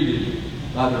be greeted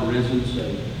by the risen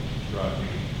Savior.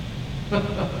 That's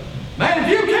right. Man, if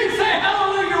you can't say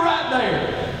hallelujah right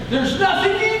there, there's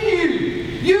nothing in you.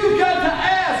 You've got to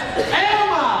ask, am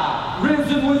I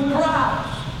risen with Christ?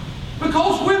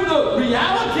 Because when the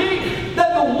reality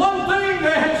that the one thing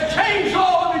that has changed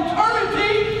all of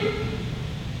eternity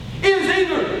is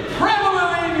either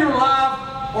prevalent in your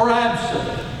life or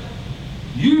absent,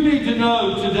 you need to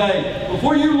know today,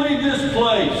 before you leave this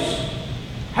place,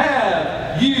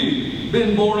 have you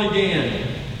been born again?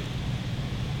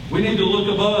 We need to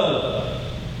look above,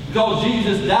 because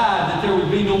Jesus died that there would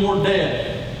be no more death.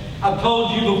 I've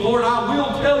told you before, and I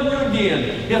will tell you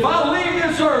again, if I leave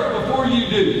this earth before you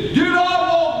do not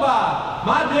walk by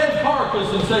my dead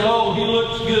carcass and say, oh, he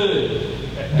looks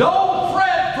good. Don't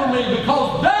fret for me,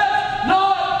 because that's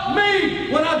not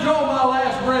me. When I draw my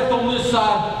last breath on this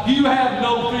side, you have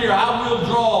no fear. I will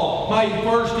draw my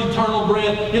first eternal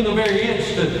breath in the very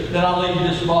instant that I leave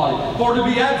this body. For to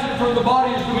be absent from the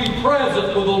body is to be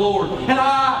present with the Lord. And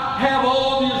I have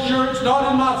all the assurance,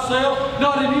 not in myself,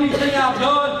 not in anything I've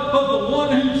done, but the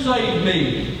one who saved saved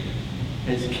me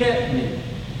has kept me.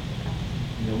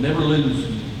 And He'll never lose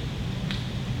me.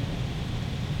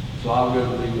 So I'll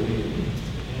go to be with Him.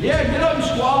 Yeah, get up and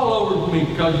squall over me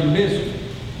because you missed me.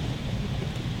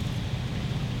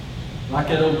 Like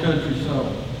that old country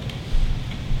song.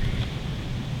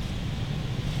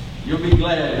 You'll be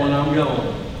glad when I'm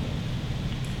gone.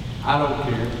 I don't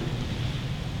care.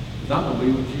 Because I'm going to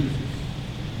be with Jesus.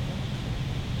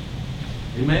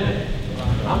 Amen?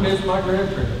 I miss my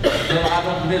grandparents. But I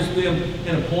don't miss them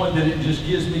in a point that it just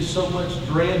gives me so much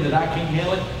dread that I can't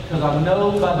handle it. Because I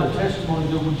know by their testimony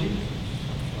they're with Jesus.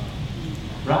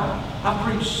 Right? I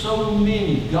preached so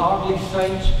many godly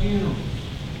saints' funerals.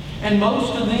 And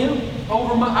most of them,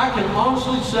 I can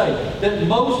honestly say that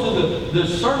most of the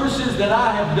services that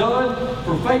I have done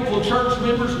for faithful church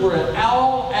members were an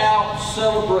all-out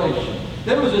celebration.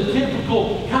 There was a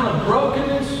typical kind of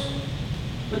brokenness,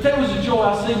 but there was a joy.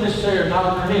 I see Miss Sarah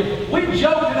nodding her head. We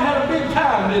joked and had a big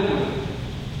time, didn't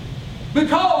we?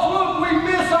 Because, look,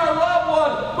 we miss our loved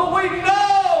ones, but we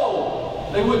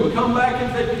know they wouldn't come back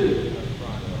if they could.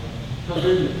 Because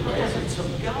they're in the presence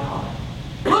of God.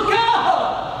 Look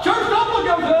up! Church, don't look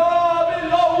up!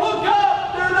 Look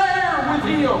up! They're there with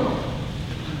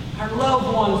Him. Our loved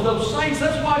ones, those saints,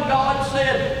 that's why God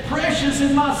said, precious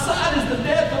in my sight is the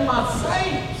death of my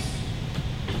saints.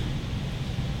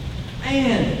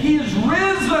 Man, He is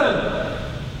risen.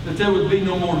 That there would be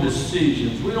no more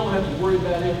decisions. We don't have to worry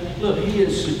about Him. Look, He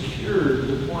has secured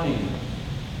the plan.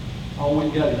 All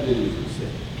we've got to do is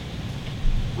accept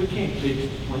it. We can't fix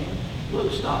the plan.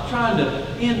 Look, stop trying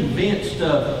to invent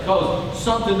stuff because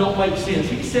something don't make sense.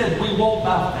 He said we walk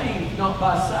by faith, not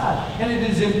by sight. And it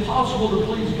is impossible to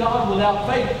please God without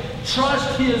faith.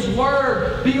 Trust His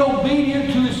Word. Be obedient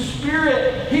to His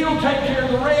Spirit. He'll take care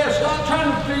of the rest. Stop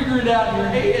trying to figure it out in your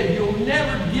head. You'll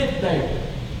never get there.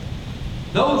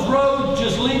 Those roads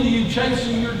just lead to you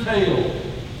chasing your tail.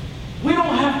 We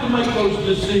don't have to make those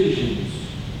decisions.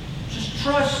 Just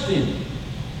trust Him.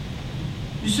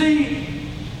 You see,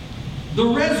 the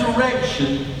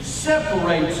resurrection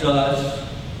separates us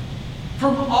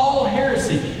from all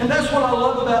heresy. And that's what I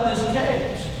love about this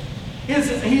text.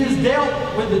 He has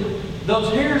dealt with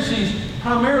those heresies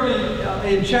primarily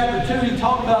in chapter 2. He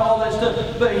talked about all that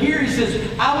stuff. But here he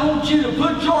says, I want you to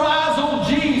put your eyes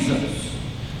on Jesus.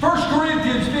 1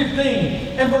 Corinthians 15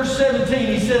 and verse 17,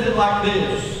 he said it like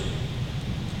this.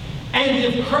 And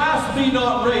if Christ be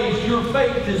not raised, your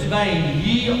faith is vain.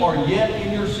 Ye are yet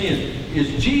in your sins.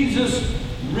 Is Jesus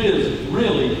risen?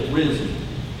 Really risen?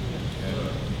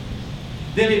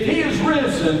 Then if He is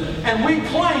risen and we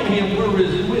claim Him, we're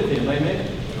risen with Him. Amen?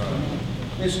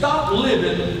 And stop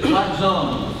living like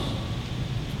zombies.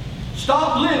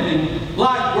 Stop living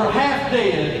like we're half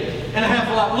dead and half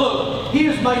alive. Look, He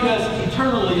has made us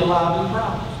eternally alive in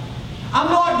Christ. I'm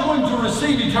not going to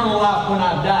receive eternal life when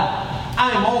I die.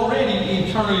 I am already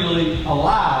eternally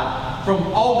alive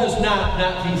from August 9th,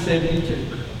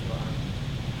 1972.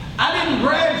 I didn't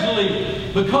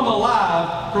gradually become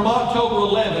alive from October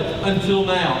 11th until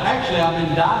now. Actually, I've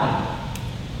been dying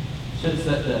since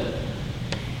that day.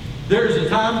 There's a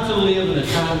time to live and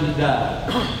a time to die.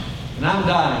 And I'm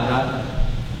dying right now.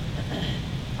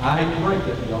 I hate to break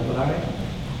that to y'all, but I am.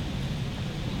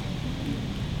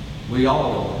 We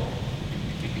all are.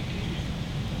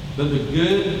 But the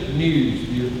good news,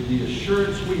 the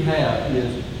assurance we have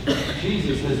is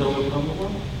Jesus has overcome the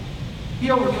world. He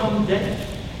overcome death.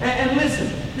 And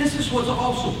listen, this is what's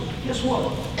awesome. Guess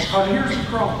what? Here's the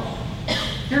cross.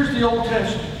 Here's the Old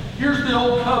Testament. Here's the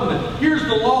Old Covenant. Here's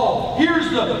the law. Here's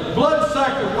the blood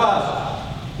sacrifice.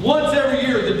 Once every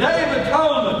year, the Day of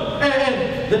Atonement,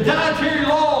 and the dietary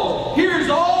laws. Here's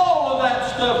all of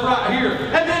that stuff right here.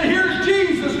 And then here's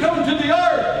Jesus coming to the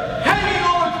earth, hanging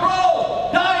on a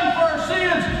cross, dying for our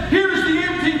sins. Here's the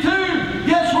empty tomb.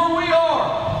 Guess where we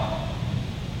are?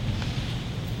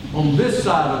 On this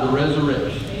side of the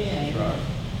resurrection.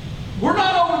 We're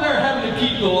not over there having to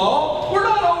keep the law. We're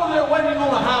not over there waiting on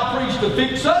a high priest to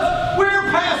fix us. We're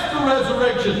past the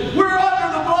resurrection. We're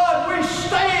under the blood. We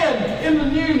stand in the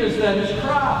newness that is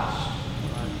Christ.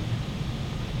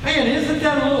 Man, isn't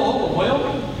that a little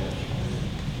overwhelming?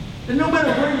 And no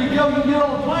matter where you go, you get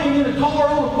on a plane, in a car,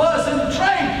 on a bus, in a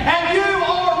train, and you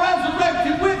are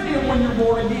resurrected with Him when you're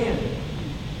born again.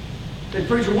 Hey,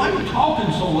 preacher, why are you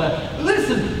talking so loud?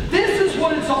 Listen, this is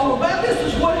what it's all about. This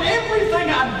is what everything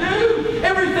I do,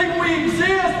 everything we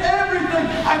exist, everything.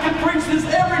 I can preach this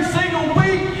every single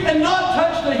week and not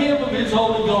touch the hem of His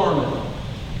holy garment.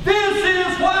 This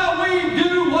is why we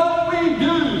do what we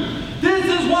do. This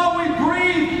is why we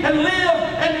breathe and live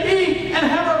and eat and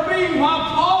have our being. While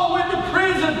Paul went to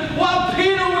prison, while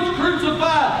Peter was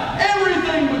crucified,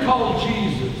 everything because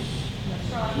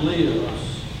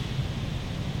lives.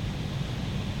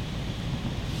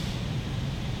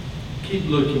 Keep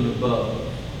looking above.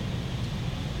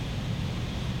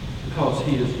 Because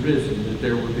he has risen, that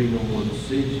there would be no more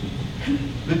decision.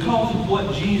 Because of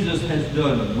what Jesus has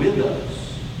done with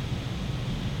us.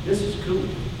 This is cool.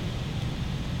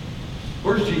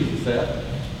 Where's Jesus at?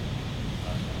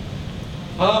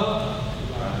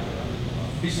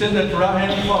 He's sitting at the right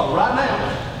hand of the Father right now.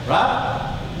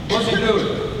 Right? What's he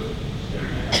doing?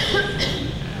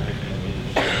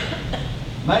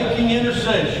 Making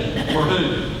intercession. For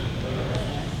who?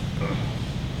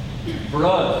 For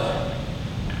us.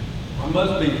 I'm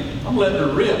letting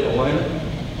her rip, ain't it?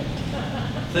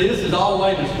 See, this is all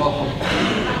Layden's fault.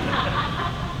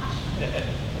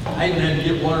 I even had to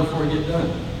get water before I get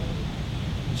done.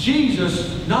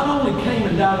 Jesus not only came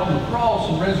and died on the cross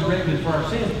and resurrected for our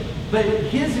sins, but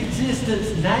his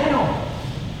existence now,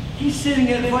 he's sitting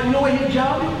at the Father. You know what his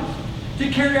job is? To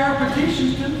carry our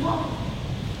petitions to the Father.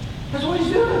 That's what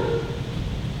he's doing.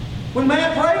 When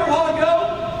Matt prayed a while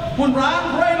ago, when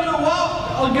Ryan prayed a little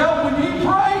while ago, when you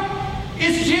pray,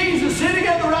 it's Jesus sitting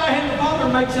at the right hand of the Father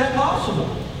that makes that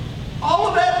possible. All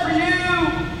of that for you,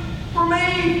 for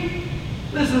me.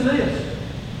 Listen to this.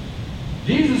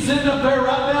 Jesus sitting up there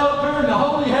right now, up there in the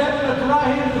holy heaven at the right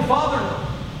hand of the Father.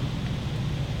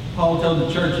 Paul told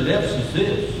the church at Ephesus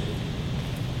this.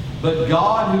 But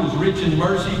God, who is rich in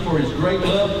mercy for his great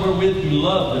love wherewith he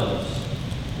loved us,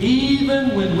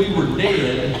 even when we were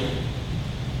dead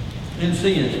in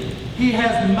sin, he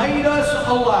has made us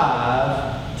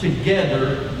alive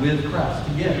together with Christ.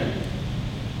 Together.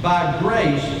 By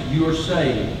grace you are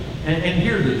saved. And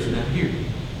hear this now. Here.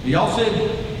 Y'all said,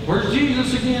 where's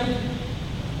Jesus again?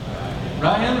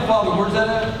 Right hand of the Father. Where's that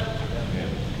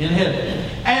at? In heaven.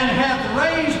 And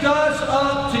hath raised us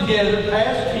up together,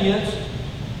 past tense,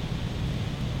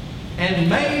 and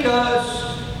made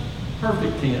us,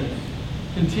 perfect tense,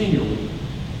 continually.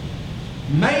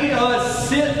 Made us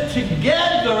sit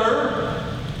together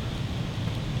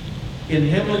in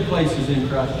heavenly places in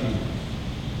Christ Jesus.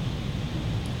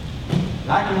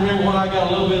 I can remember when I got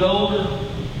a little bit older,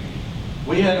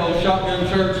 we had a shotgun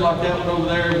church like that one over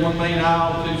there, one main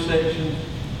aisle, 2 sections.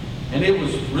 And it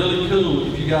was really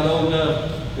cool if you got old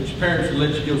enough that your parents would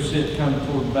let you go sit kind of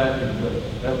toward the back of the bus.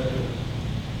 That was cool.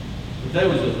 But there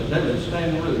was a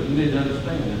standing rule. You need to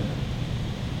understand that.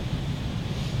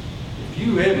 If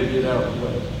you ever get out of the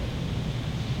way,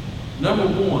 number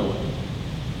one,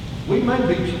 we may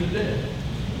beat you to death.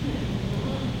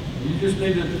 You just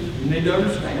need to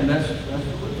understand that's the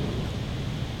rule.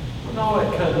 But all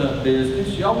that cutting up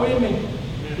business, y'all with me?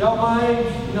 Y'all my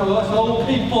age? You know, us old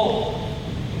people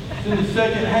in the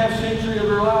second half century of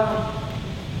their life.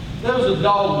 There was a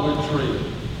dogwood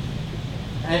tree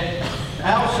and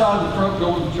outside the front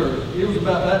door of the church. It was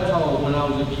about that tall when I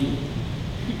was a kid.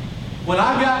 When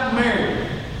I got married,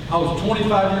 I was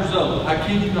 25 years old. I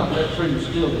kid you not, that tree was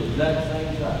still the exact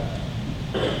same size.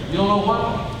 You don't know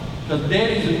why? Because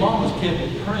daddies and mamas kept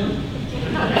it pruned.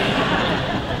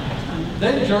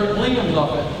 They jerked limbs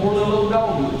off that poor little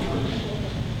dogwood tree.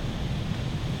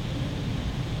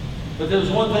 But there was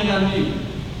one thing I knew.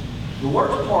 The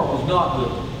worst part was not the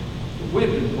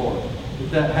whipping part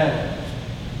that happened.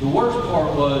 The worst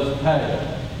part was,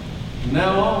 hey, from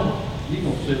now on, you're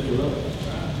going to sit with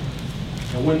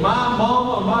us. And when my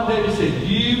mama and my daddy said,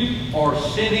 you are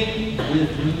sitting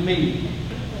with me,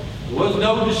 there was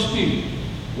no dispute.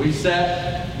 We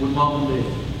sat with mom and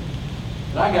dad.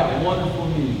 But I got wonderful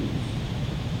news.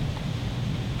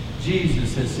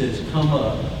 Jesus has says, come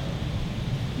up.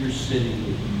 You're sitting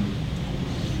with me.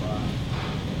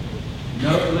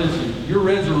 No, listen, your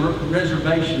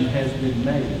reservation has been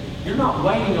made. You're not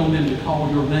waiting on them to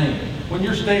call your name. When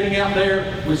you're standing out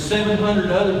there with 700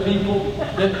 other people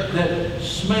that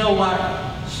smell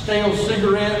like stale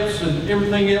cigarettes and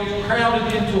everything else,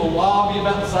 crowded into a lobby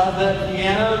about the size of that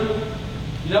piano,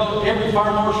 you know, every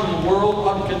fire marshal in the world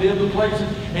ought to condemn the places,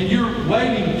 and you're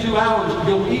waiting 2 hours to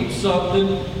go eat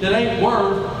something that ain't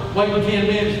worth waiting 10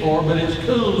 minutes for, but it's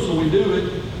cool, so we do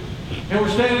it. And we're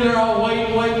standing there all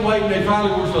waiting. They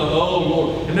finally were saying, oh,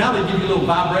 Lord. And now they give you little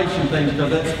vibration things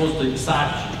because that's supposed to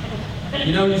excite you.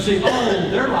 You know, you see, oh,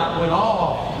 their light went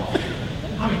off.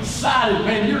 I'm excited,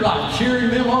 man. You're like cheering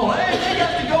them on. Hey, they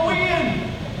got to go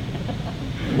in.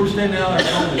 And we're standing out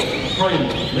there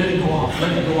praying, let it go off,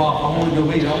 let it go off. I want to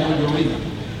go eat, I want to go eat.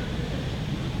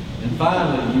 And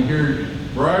finally, you hear,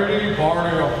 Brady,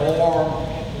 party of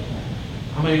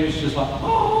 4. I mean, it's just like,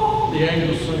 oh, the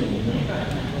angels sing. You know?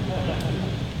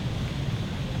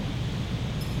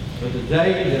 But the day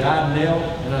that I knelt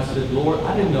and I said, Lord,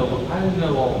 I didn't know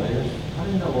all this. I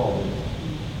didn't know all this.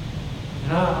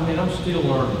 And I'm still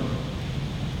learning.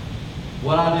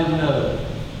 What I didn't know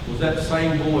was that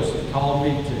same voice that called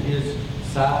me to his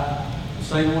side, the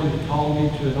same one that called me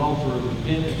to an altar of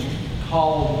repentance,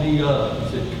 called me up and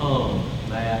said, "Come,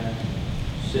 Matt,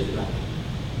 sit back."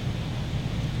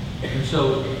 And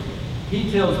so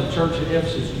he tells the church at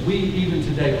Ephesus, we even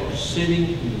today are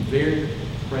sitting in the very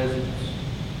presence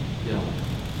of God,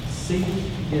 seated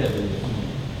together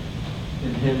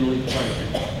in heavenly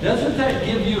places. Doesn't that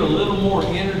give you a little more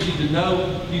energy to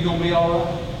know you're going to be all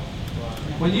right?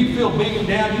 When you feel beaten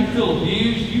down, you feel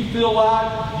abused, you feel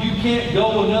like you can't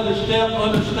go another step,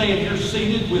 understand you're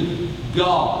seated with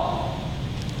God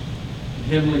in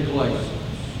heavenly places.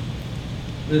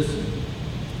 Listen,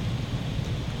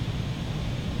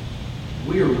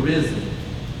 we are risen.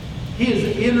 He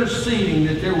is interceding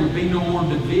that there would be no more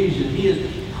division. He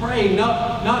is praying, we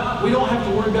don't have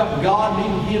to worry about God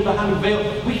being hid behind a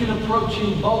veil. We can approach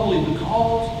him boldly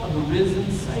because of the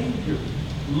risen Savior.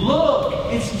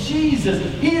 Look, it's Jesus.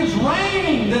 He is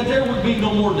reigning that there would be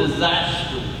no more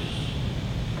disasters.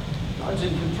 God's in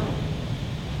control.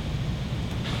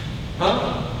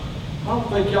 Huh? I don't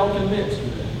think y'all convinced me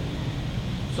that.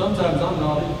 Sometimes I'm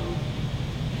not either.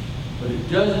 But it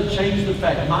doesn't change the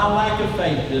fact. My lack of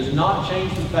faith does not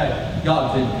change the fact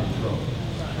God's in control.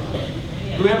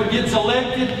 Whoever gets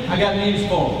elected, I got news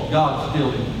for them. God's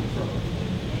still in control.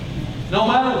 No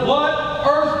matter what,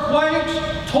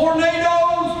 earthquakes,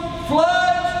 tornadoes,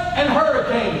 floods, and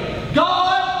hurricanes,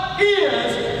 God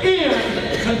is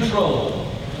in control.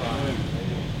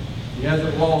 He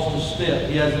hasn't lost a step.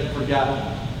 He hasn't forgotten.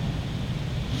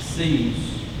 He sees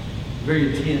the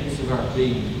very intents of our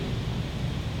being.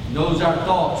 Knows our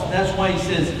thoughts. And that's why he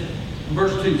says in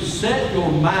verse 2, set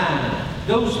your mind.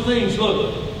 Those things,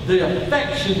 look, the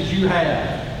affections you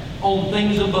have on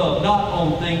things above, not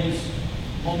on things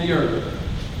on the earth.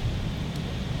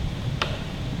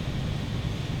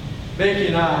 Becky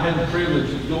and I had the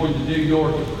privilege of going to New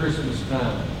York at Christmas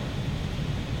time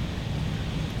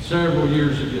several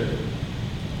years ago.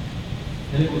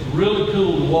 And it was really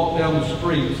cool to walk down the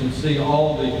streets and see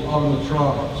all the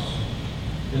animatronics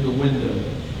in the windows.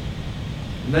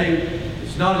 And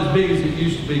it's not as big as it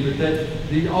used to be,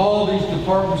 but all these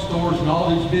department stores and all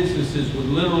these businesses would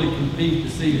literally compete to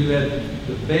see who had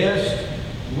the best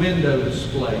window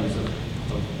displays of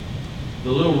the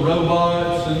little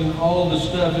robots and all the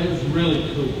stuff. It was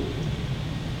really cool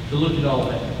to look at all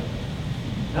that.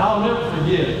 And I'll never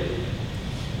forget it.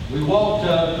 We walked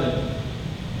up and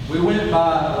we went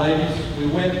by, ladies, we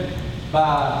went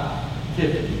by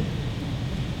Tiffany.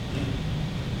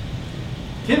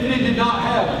 Tiffany did not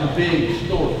have the big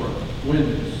storefront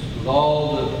windows with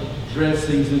all the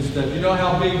dressings and stuff. You know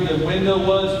how big the window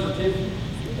was for Tiffany?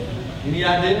 Any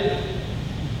idea?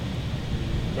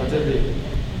 Not that big.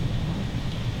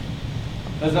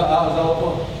 That's how I was all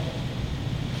for.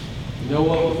 You know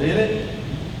what was in it?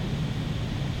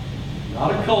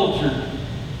 Not a culture,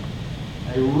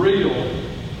 a real,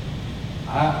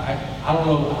 I don't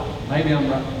know, maybe I'm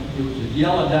right. It was a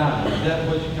yellow diamond. Is that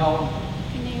what you call them?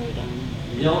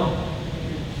 Yellow?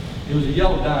 It was a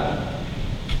yellow diamond.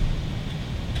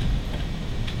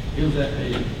 It was that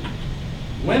big.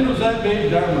 When was that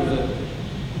big? Diamond was that big.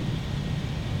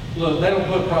 Look, they don't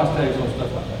put price tags on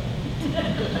stuff like that.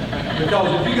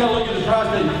 Because if you got to look at the price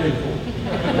tag, you pay for it.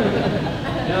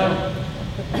 You know?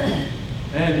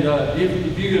 And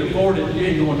if you can afford it, you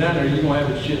ain't going down there, you're going to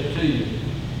have it shipped to you.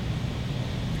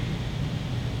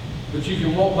 But you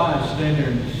can walk by and stand there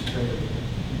and just stare.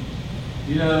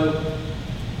 You know,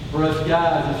 for us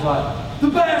guys, it's like, the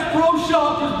Bass Pro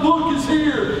Shop book is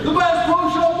here. The Bass Pro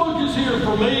Shop book is here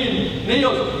for me and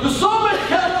Neil. The Summit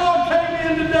catalog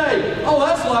came in today. Oh,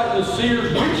 that's like the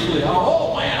Sears wish list.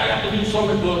 Oh man, I got the new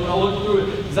Summit book. I looked through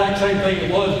it. Exact same thing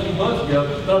it was 2 months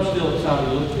ago, but I'm still excited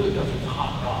to look through it because it's a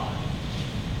hot rod.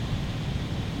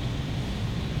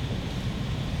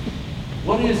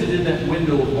 What is it in that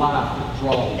window of life that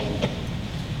draws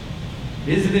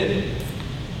you? Isn't it?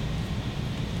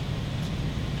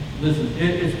 Listen,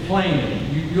 it's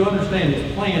planned. You understand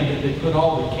it's planned that they put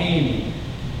all the candy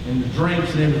and the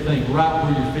drinks and everything right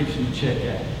where you're fixing to check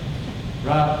out.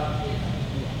 Right?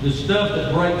 The stuff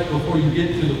that breaks before you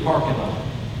get to the parking lot.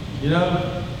 You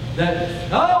know?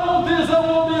 That, I want this, I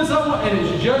want this, I want, and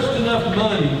it's just enough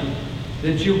money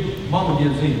that your mama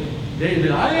gives in. They'd be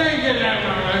like, I ain't getting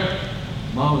that.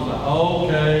 Mama's like,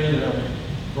 okay, you know,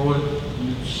 throw it,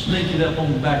 sneak it up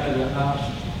on the back of the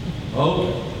house.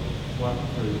 Okay.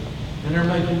 And they're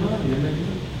making money. They're making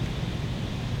money.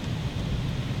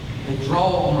 They draw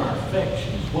on our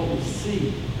affections, what we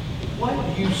see. What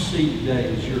do you see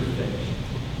today as your affection?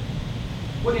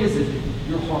 What is it that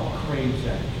your heart craves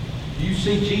after? Do you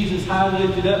see Jesus high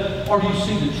lifted up, or do you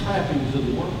see the trappings of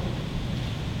the world?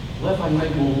 Well, if I can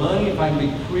make more money, if I can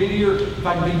be prettier, if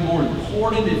I can be more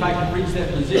important, if I can reach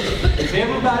that position, if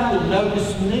everybody will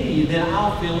notice me, then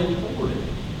I'll feel important.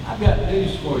 I've got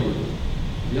news for you.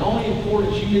 The only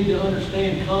importance you need to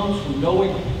understand comes from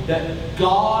knowing that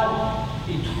God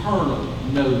eternal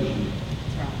knows you.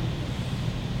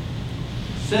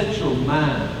 Set your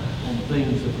mind on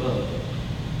things above.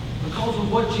 Because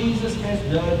of what Jesus has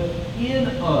done in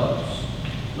us.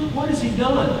 Look, what has He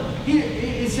done?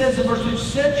 It says in verse 2,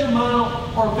 set your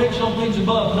mind or affection on things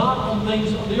above, not on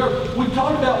things of the earth. We've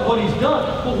talked about what He's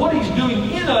done, but what He's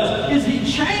doing in us is He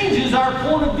changes our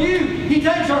point of view. He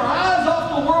takes our eyes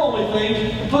off the worldly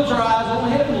things and puts our eyes on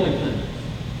the heavenly things.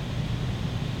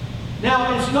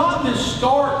 Now, it's not this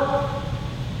stark,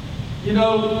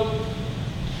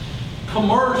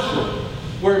 commercial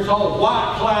where it's all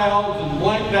white clouds and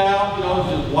blanked out, it's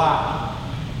just white.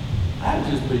 I'd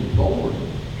just be bored.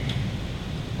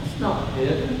 That's not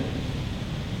heaven.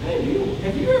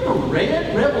 Have you ever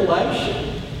read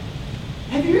Revelation?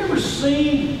 Have you ever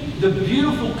seen the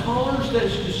beautiful colors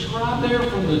that's described there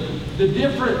from the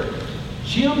different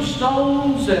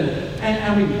gemstones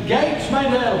and gates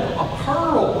made out of a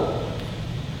pearl?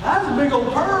 That's a big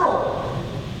old pearl.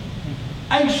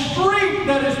 A street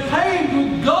that is paved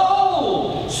with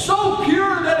gold, so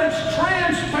pure that it's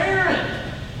transparent.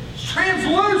 It's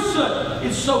translucent.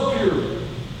 It's so pure.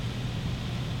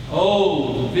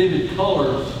 Oh, the vivid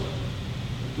colors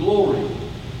of glory.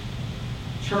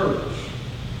 Church.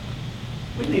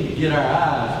 We need to get our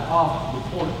eyes off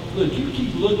the point. Look, you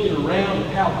keep looking around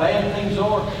at how bad things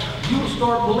are, you'll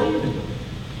start believing.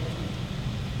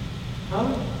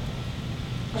 Huh?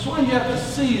 That's why you have to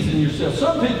season yourself.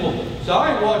 Some people say,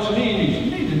 I ain't watching any news.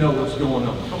 You need to know what's going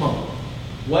on. Come on.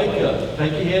 Wake up.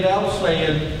 Take your head out of the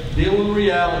sand. Deal with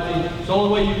reality. It's the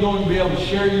only way you're going to be able to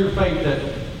share your faith that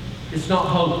it's not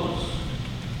hopeless.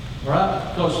 All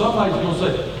right? Because somebody's going to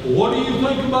say, well, what do you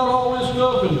think about all this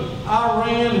stuff and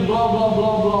Iran and blah, blah,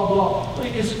 blah, blah, blah.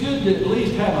 It's good to at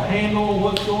least have a handle on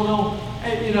what's going on.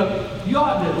 And, you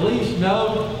ought to at least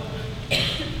know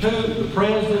who the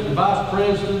president and vice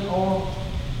president are.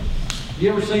 You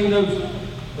ever seen those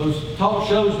talk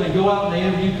shows? They go out and they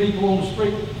interview people on the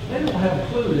street. They don't have a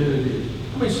clue who it is.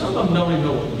 I mean, some of them don't even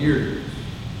know what year it is.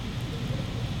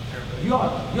 You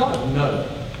ought to know.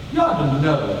 You ought to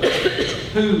know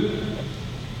who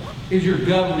is your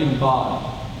governing body.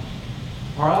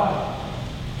 All right?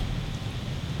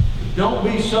 Don't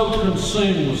be so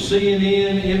consumed with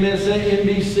CNN,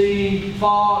 MSNBC,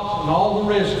 Fox, and all the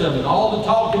rest of it. All the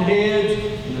talking heads,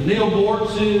 and the Neil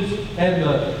Bortzes, and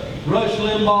the Rush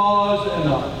Limbaughs, and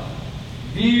the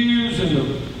Views, and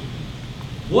the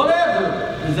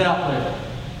whatever is out there.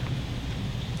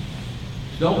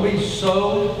 Don't be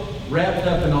so wrapped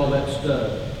up in all that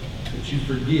stuff that you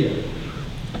forget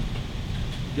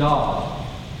God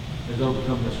has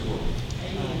overcome this world.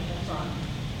 Amen. That's right.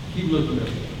 Keep looking at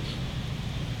it.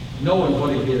 Knowing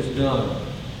what He has done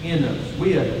in us.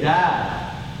 We have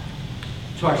died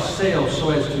to ourselves so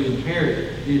as to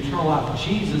inherit the eternal life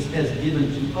Jesus has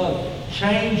given to us.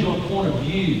 Change your point of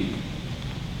view.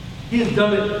 He has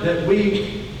done it that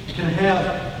we can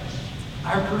have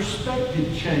our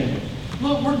perspective changed.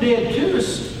 Look, we're dead to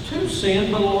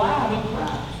sin, but alive in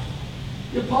Christ.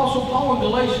 The Apostle Paul in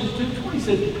Galatians 2:20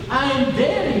 said, I am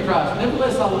dead in Christ,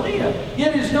 nevertheless I live.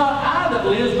 Yet it's not I that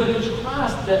lives, but it's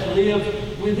Christ that lives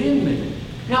within me.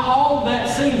 Now all that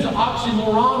seems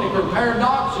oxymoronic or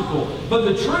paradoxical, but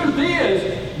the truth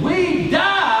is, we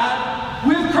died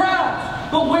with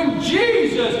Christ. But when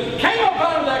Jesus came up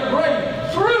out of that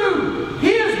grave through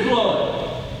His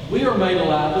blood, we are made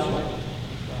alive as well.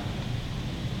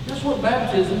 That's what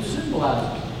baptism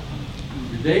symbolizes.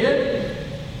 You're dead,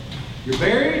 you're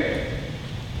buried,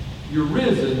 you're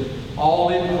risen, all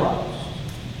in Christ.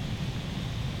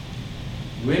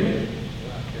 You with me?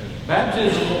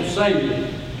 Baptism won't save you.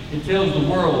 It tells the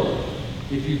world,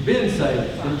 if you've been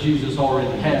saved, then Jesus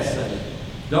already has saved.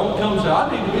 Don't come and say,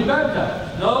 I need to be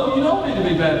baptized. No, you don't need to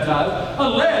be baptized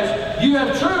unless you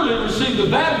have truly received the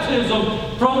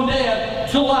baptism from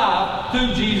death to life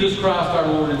through Jesus Christ our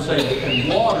Lord and Savior. And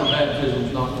water baptism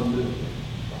is not going to do it.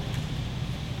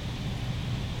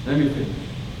 Let me finish.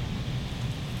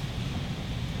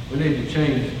 We need to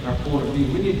change our point of view.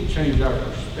 We need to change our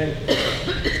perspective.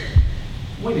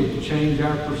 We need to change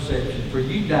our perception. For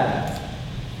you died.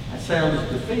 That sounds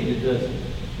defeated, doesn't it?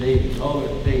 Dead. Oh,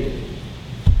 they're dead.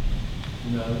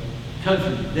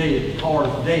 Country's dead.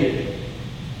 Cars dead.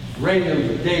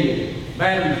 Radio's dead.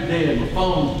 Battery's dead. My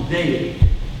phone's dead.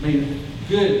 I mean,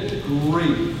 good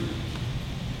grief.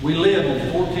 We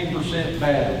live on 14%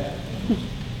 battery.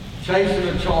 chasing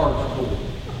a charge cord.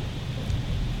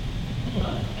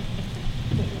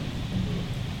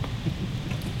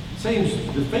 Seems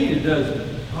defeated, doesn't it?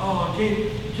 Oh, I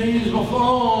can't use my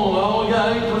phone. I only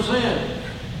got 8%.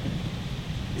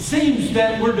 It seems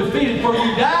that we're defeated for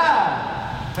you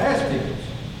die. Past tense.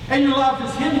 And your life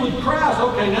is hidden with Christ.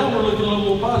 Okay, now we're looking a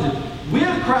little more positive.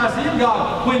 With Christ in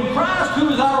God. When Christ, who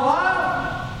is our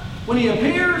life, when He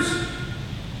appears,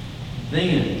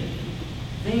 then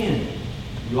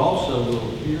you also will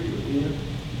appear with Him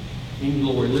in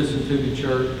glory. Listen to the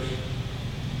church.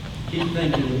 Keep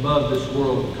thinking above this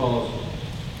world, because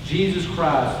Jesus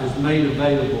Christ has made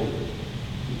available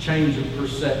the change of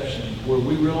perception where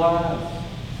we realize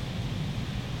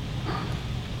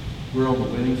we're on the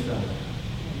winning side.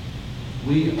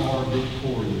 We are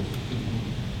victorious in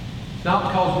Him. It's not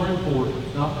because we're important.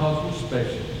 It's not because we're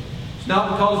special. It's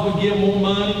not because we give more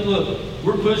money. Look,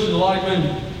 we're pushing like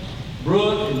when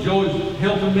Brooke and Joy's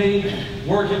helping me,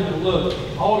 working. Look,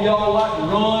 all y'all like to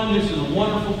run. This is a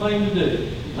wonderful thing to do.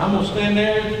 And I'm going to stand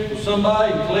there with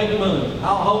somebody and collect money.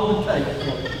 I'll hold the table.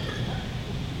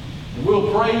 And we'll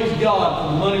praise God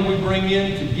for the money we bring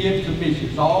in to give to missions.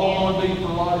 It's all going to be for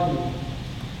a lot of you.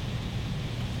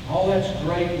 All that's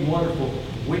great and wonderful.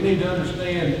 We need to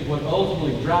understand what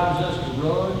ultimately drives us to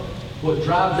run, what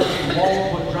drives us to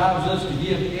walk, what drives us to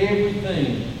give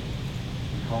everything,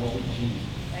 because of Jesus.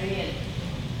 Amen.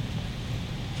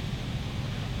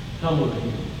 Come with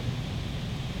Him.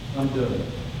 I'm done.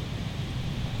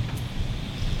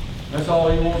 That's all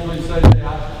He wants me to say today.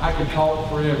 I could talk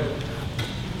forever.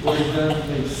 What He's done for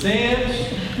me.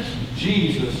 Since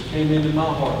Jesus came into my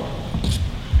heart,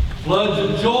 floods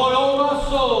of joy on my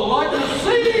soul, like the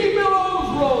sea billows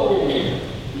roll.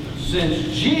 Since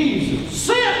Jesus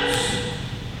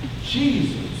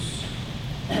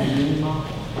came into my heart.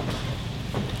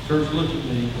 Church, look at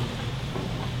me.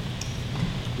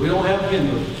 We don't have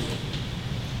hindrance.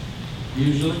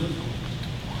 Usually.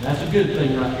 That's a good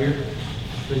thing right here.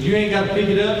 Because you ain't got to pick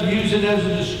it up and use it as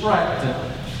a distractant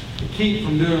to keep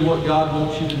from doing what God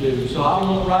wants you to do. So I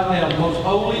want right now the most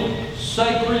holy,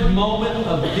 sacred moment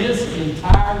of this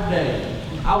entire day.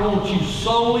 I want you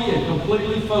solely and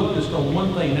completely focused on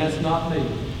one thing. That's not me.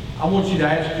 I want you to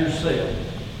ask yourself,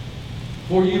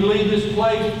 before you leave this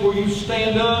place, before you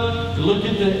stand up, to look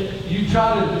at you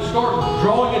try to start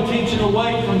drawing attention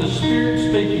away from the Spirit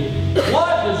speaking.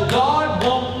 What does God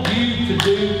want you to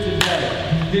do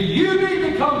today? Do you need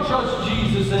to come trust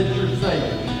Jesus as your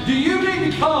Savior? Do you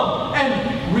need to come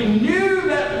and renew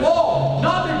that walk?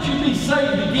 Not that you be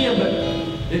saved again,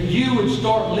 but that you would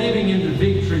start living in the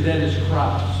victory that is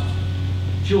Christ.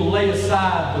 That you'll lay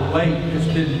aside the weight that's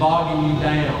been bogging you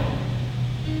down.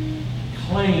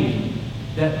 Claim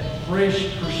that fresh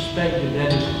perspective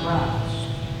that is Christ.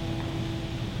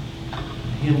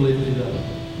 Him lifted up.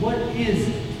 What is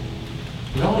it?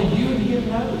 But only you and Him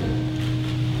know.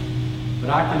 But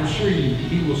I can assure you,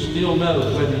 He will still know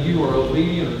whether you are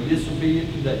obedient or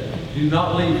disobedient today. Do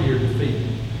not leave here defeated.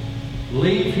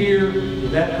 Leave here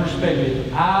with that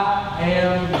perspective. I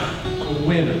am a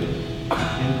winner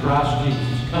in Christ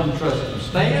Jesus. Come trust Him.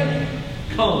 Stand.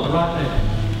 Come right now.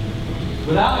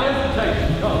 Without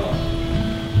hesitation, come.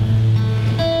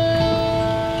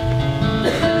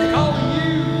 He's calling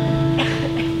you.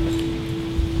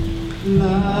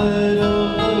 Light of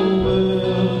the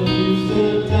world, you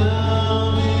step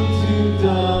down into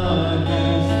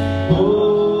darkness.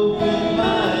 Open my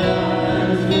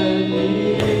eyes, let me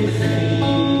see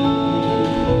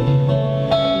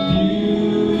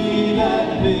beauty that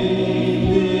made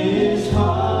this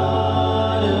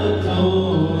heart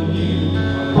adore you.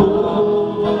 Oh,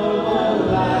 what a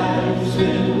life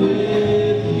spent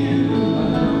with you.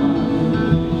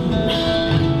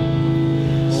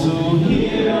 So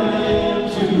here I am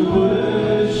to worship.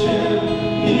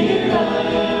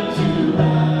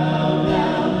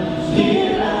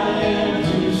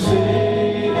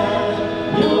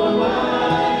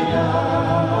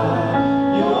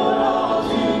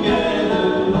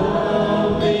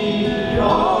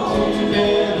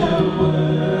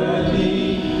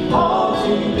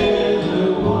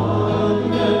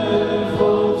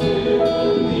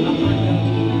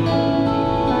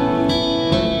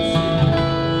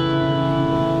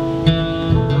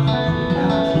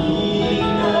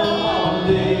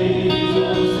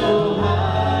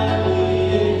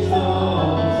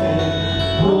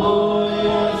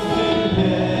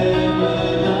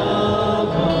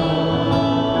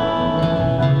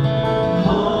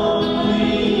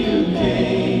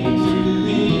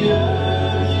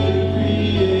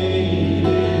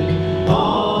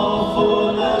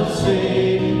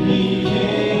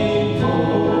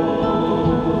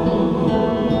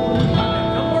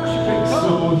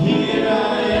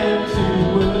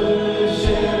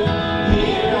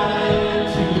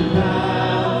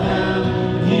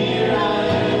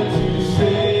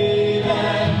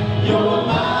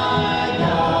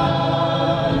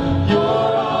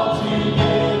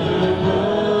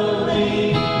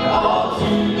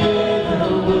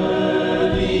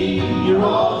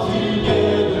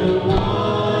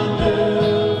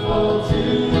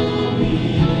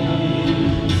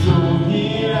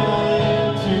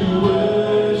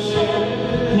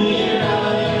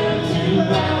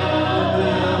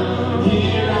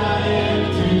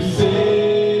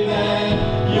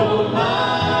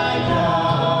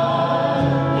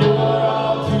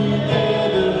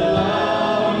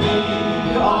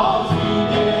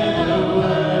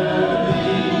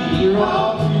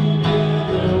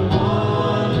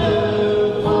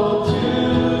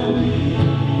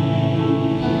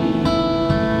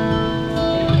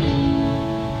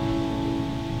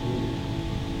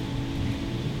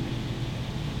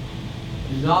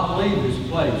 not leave this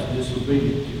place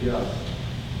disobedient to God.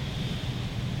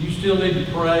 You still need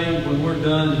to pray. When we're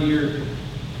done here,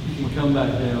 you can come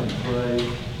back down and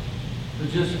pray. But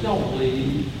just don't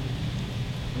leave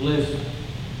unless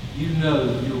you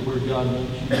know you're where God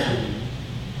wants you to be.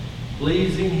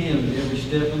 Pleasing Him every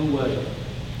step of the way.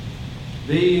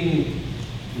 Being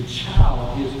the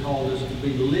child He has called us to be.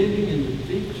 Living in the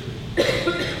victory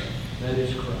that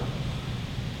is Christ.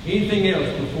 Anything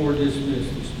else before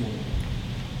dismissed this morning?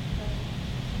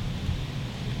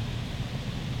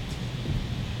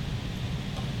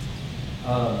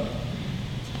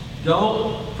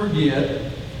 Don't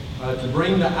forget to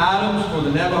bring the items for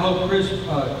the Navajo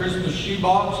Christmas shoe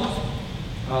boxes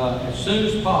as soon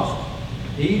as possible.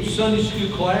 Each Sunday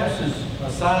school class is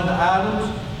assigned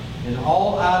items, and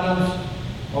all items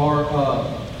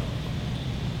are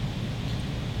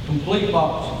complete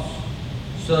boxes.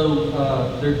 So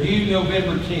they're due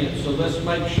November 10th, so let's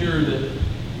make sure that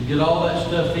we get all that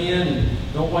stuff in, and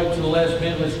don't wait till the last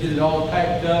minute. Let's get it all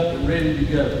packed up and ready to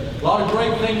go. A lot of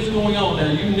great things going on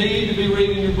now. You need to be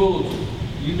reading your bulletin.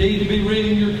 You need to be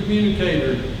reading your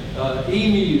communicator,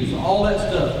 e-news, all that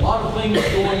stuff. A lot of things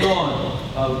going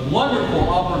on. Wonderful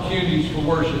opportunities for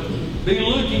worship. Be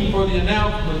looking for the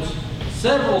announcements.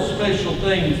 Several special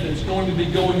things that's going to be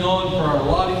going on for our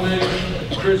Lottie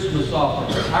Moon Christmas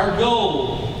offering. Our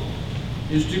goal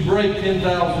is to break $10,000.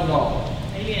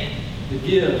 Amen. To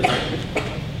give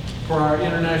for our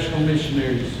international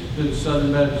missionaries to the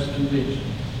Southern Baptist Convention.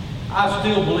 I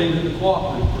still believe in the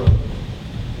cooperative program.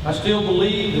 I still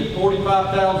believe that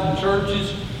 45,000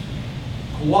 churches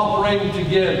cooperating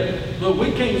together. Look,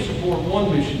 we can't support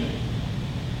one missionary,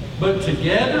 but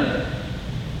together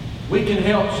we can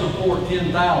help support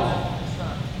 10,000.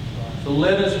 So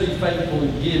let us be faithful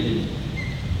in giving.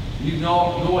 You can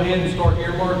all go ahead and start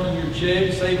earmarking your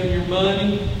checks, saving your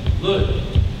money. Look,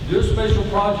 do a special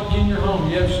project in your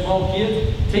home. You have small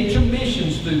kids, teach them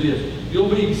missions through this. You'll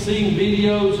be seeing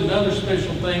videos and other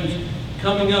special things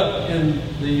coming up in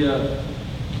the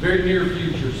very near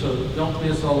future, so don't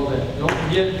miss all of that. Don't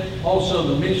forget also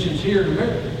the missions here in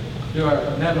America to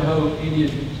our Navajo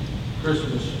Indian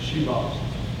Christmas shoebox.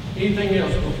 Anything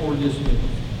else before this meeting?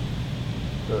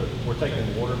 We're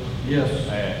taking water Yes.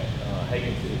 at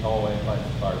Hagen City Hall and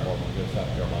Franklin Fire Department in South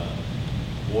Carolina.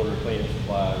 Water, cleaning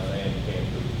supplies, and canned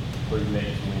food through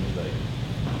next Wednesday.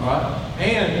 All right.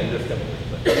 And Just coming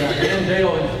Wednesday. yeah, and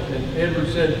Dale and Edward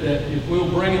said that if we'll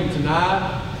bring them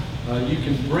tonight, you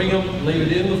can bring them, leave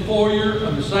it in the foyer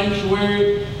of the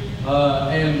sanctuary,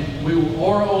 and we will,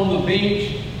 or on the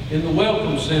bench in the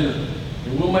welcome center,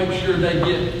 and we'll make sure they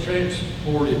get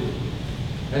transported,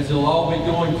 as they'll all be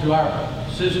going to our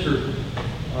sister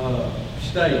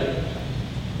state.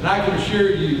 And I can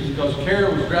assure you, because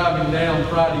Kara was driving down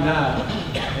Friday night,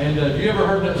 and have you ever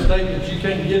heard that statement, you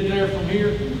can't get there from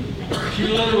here? She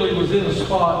literally was in a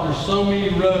spot, there's so many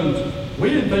roads, we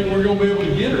didn't think we were going to be able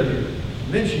to get her here.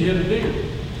 And then she hit a deer.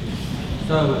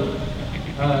 So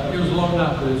it was a long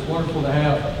night, but it's wonderful to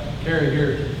have Kara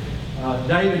here.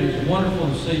 David, it's wonderful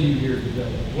to see you here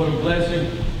today. What a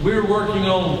blessing. We're working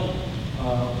on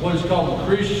what is called the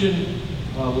Christian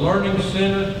Learning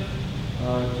Center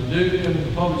to do in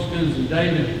the public schools. And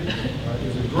David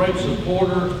is a great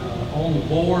supporter on the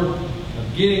board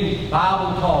of getting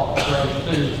Bible taught for our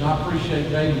students. And I appreciate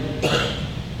David's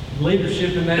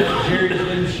leadership in that, Jerry's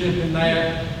leadership in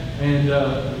that. And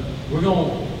we're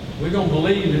going to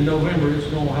believe in November it's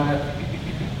going to happen.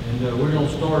 And we're going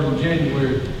to start in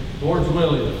January, Lord's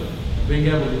willing, being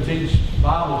able to teach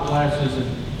Bible classes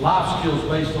and life skills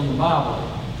based on the Bible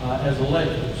as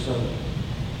elective. So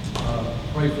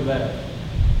pray for that.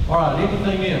 All right,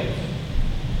 anything else?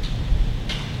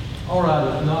 All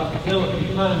right, if not, Philip, do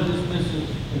you mind dismissing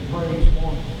and praying this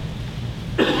morning?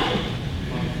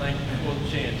 Thank you for the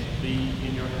chance to be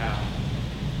in your house.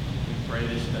 We pray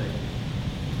this day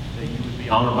that you would be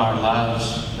honored by our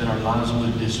lives, that our lives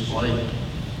would display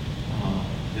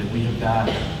that we have died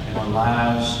and our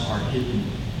lives are hidden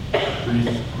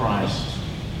with Christ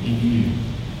in you.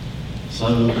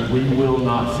 So we will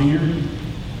not fear,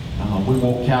 we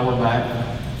won't cower back,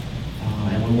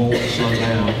 and we won't slow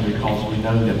down, because we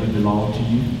know that we belong to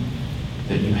you,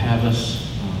 that you have us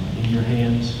in your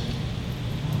hands,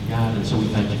 God, and so we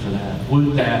thank you for that.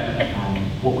 Would that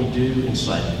what we do and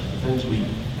say, the things we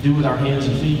do with our hands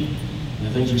and feet, and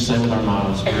the things we say with our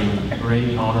mouths, bring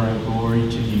great honor and glory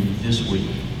to you this week.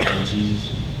 In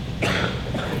Jesus' name.